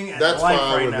more. winning at That's life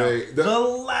fine right with now. me. The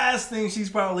last thing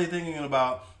she's probably thinking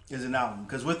about is an album.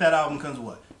 Because with that album comes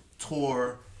what?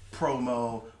 Tour,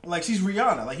 promo. Like, she's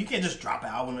Rihanna. Like, you can't just drop an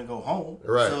album and go home.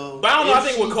 Right. So, But I don't know. I If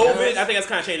think she with COVID, does- I think that's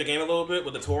kind of changed the game a little bit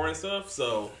with the tour and stuff.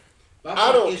 So but I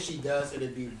I don't- think if she does, it'll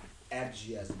be after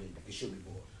she has a baby, because she'll be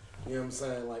bored. You know what I'm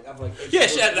saying? Like, I feel like. if yeah,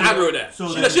 she I agree with that. So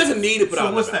she then- doesn't need to put out.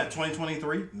 so what's another that,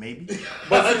 2023? Maybe?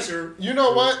 That's true. You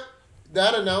know what?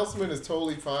 That announcement is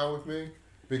totally fine with me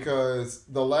because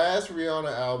the last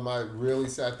Rihanna album I really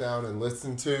sat down and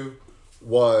listened to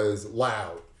was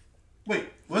Loud. Wait,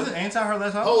 wasn't Anti her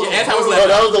last album? Hold Yeah, on, Anti hold was on. like-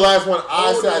 That was the last one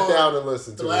I Hold sat on. down and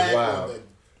listened to. Was Flag Loud. on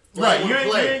the- Right, flag you on the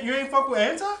play. ain't fuck with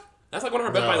Anti? That's like one of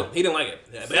her best No. buys. He didn't like it.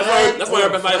 Yeah, Flag that's one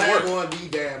of her best on- buys flag work. on the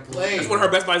damn play. That's one of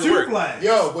her best buys Two work. flags.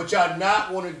 Yo, what y'all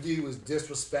not want to do is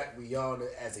disrespect Rihanna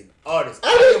as an artist.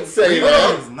 I didn't say Rihanna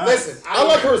that. is nice. Listen, I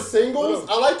like her singles. Look.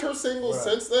 I liked her singles Bruh.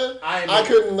 since then. I I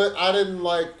couldn't. I didn't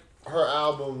like her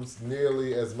albums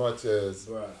nearly as much as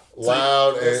Bruh.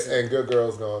 Loud listen. and Good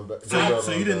Girls Gone Bad.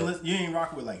 So you didn't listen, you ain't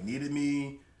rocking with like Needed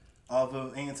Me off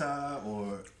of Anti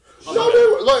or No,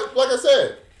 they were, like I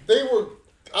said, they were.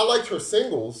 I liked her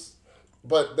singles,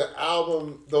 but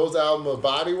those album of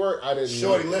body work, I didn't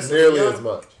Shorty, like listen, nearly Rihanna- as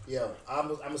much. Yo, I'm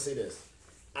gonna say this.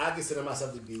 I consider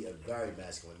myself to be a very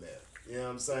masculine male. You know what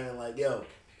I'm saying? Like, yo,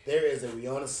 there is a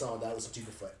Rihanna song that I listen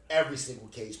to for every single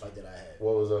cage fight that I had.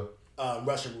 What was that?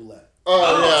 Russian Roulette.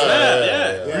 snap,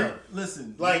 yeah. Yeah.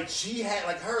 listen. Like, she had,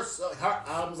 like, her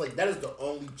albums, like, that is the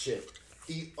only chick,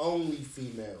 the only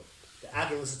female that I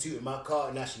can listen to in my car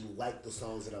and actually like the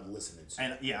songs that I'm listening to.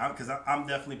 And yeah, because I'm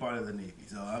definitely part of the Navy,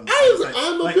 so I'm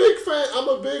I'm a big fan. I'm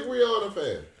a big Rihanna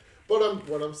fan.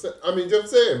 But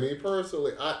just saying, me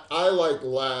personally, I like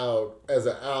Loud as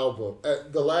an album.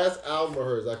 The last album of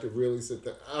hers, I could really sit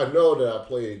there. I know that I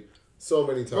played so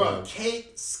many Bro, times.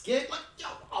 Kate Skid, like,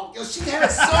 yo, she had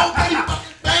so many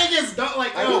fucking bangers, dog.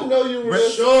 Like, I yo, didn't know you were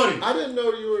this. Shorty. I didn't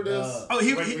know you were this. Oh,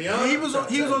 he Rihanna? was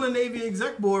on the Navy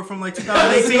exec board from like There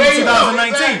 2018 you to go,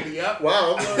 2019. exactly, yep.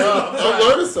 Wow, I'm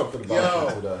learning something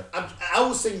about you today. I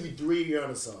will sing you 3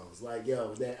 Rihanna songs. Like,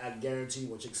 yo, that I guarantee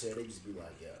when chicks say it, they just be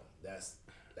like, yo,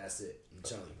 that's it. I'm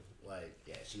telling you. Like,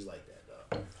 yeah, she's like that,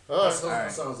 dog. All right. All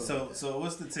right. So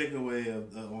what's the takeaway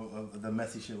of the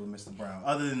messy shit with Mr. Brown,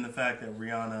 other than the fact that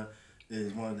Rihanna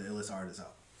is one of the illest artists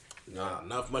out? Nah,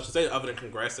 not much to say other than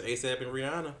congrats to ASAP and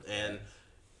Rihanna. And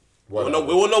we Whatever.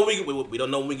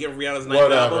 don't know when we get Rihanna's ninth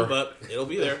Whatever. album, but it'll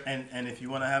be there. And if you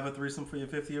want to have a threesome for your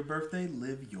 50th birthday,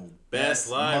 live your Best best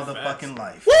life, motherfucking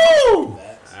life. Woo! All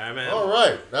right, man. All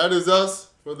right, that is us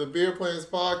for the Beer Plans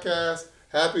podcast.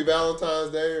 Happy Valentine's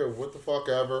Day or what the fuck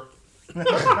ever. We'll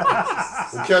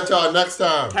catch y'all next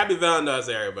time. Happy Valentine's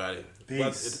Day, everybody.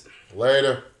 Peace.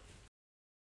 Later.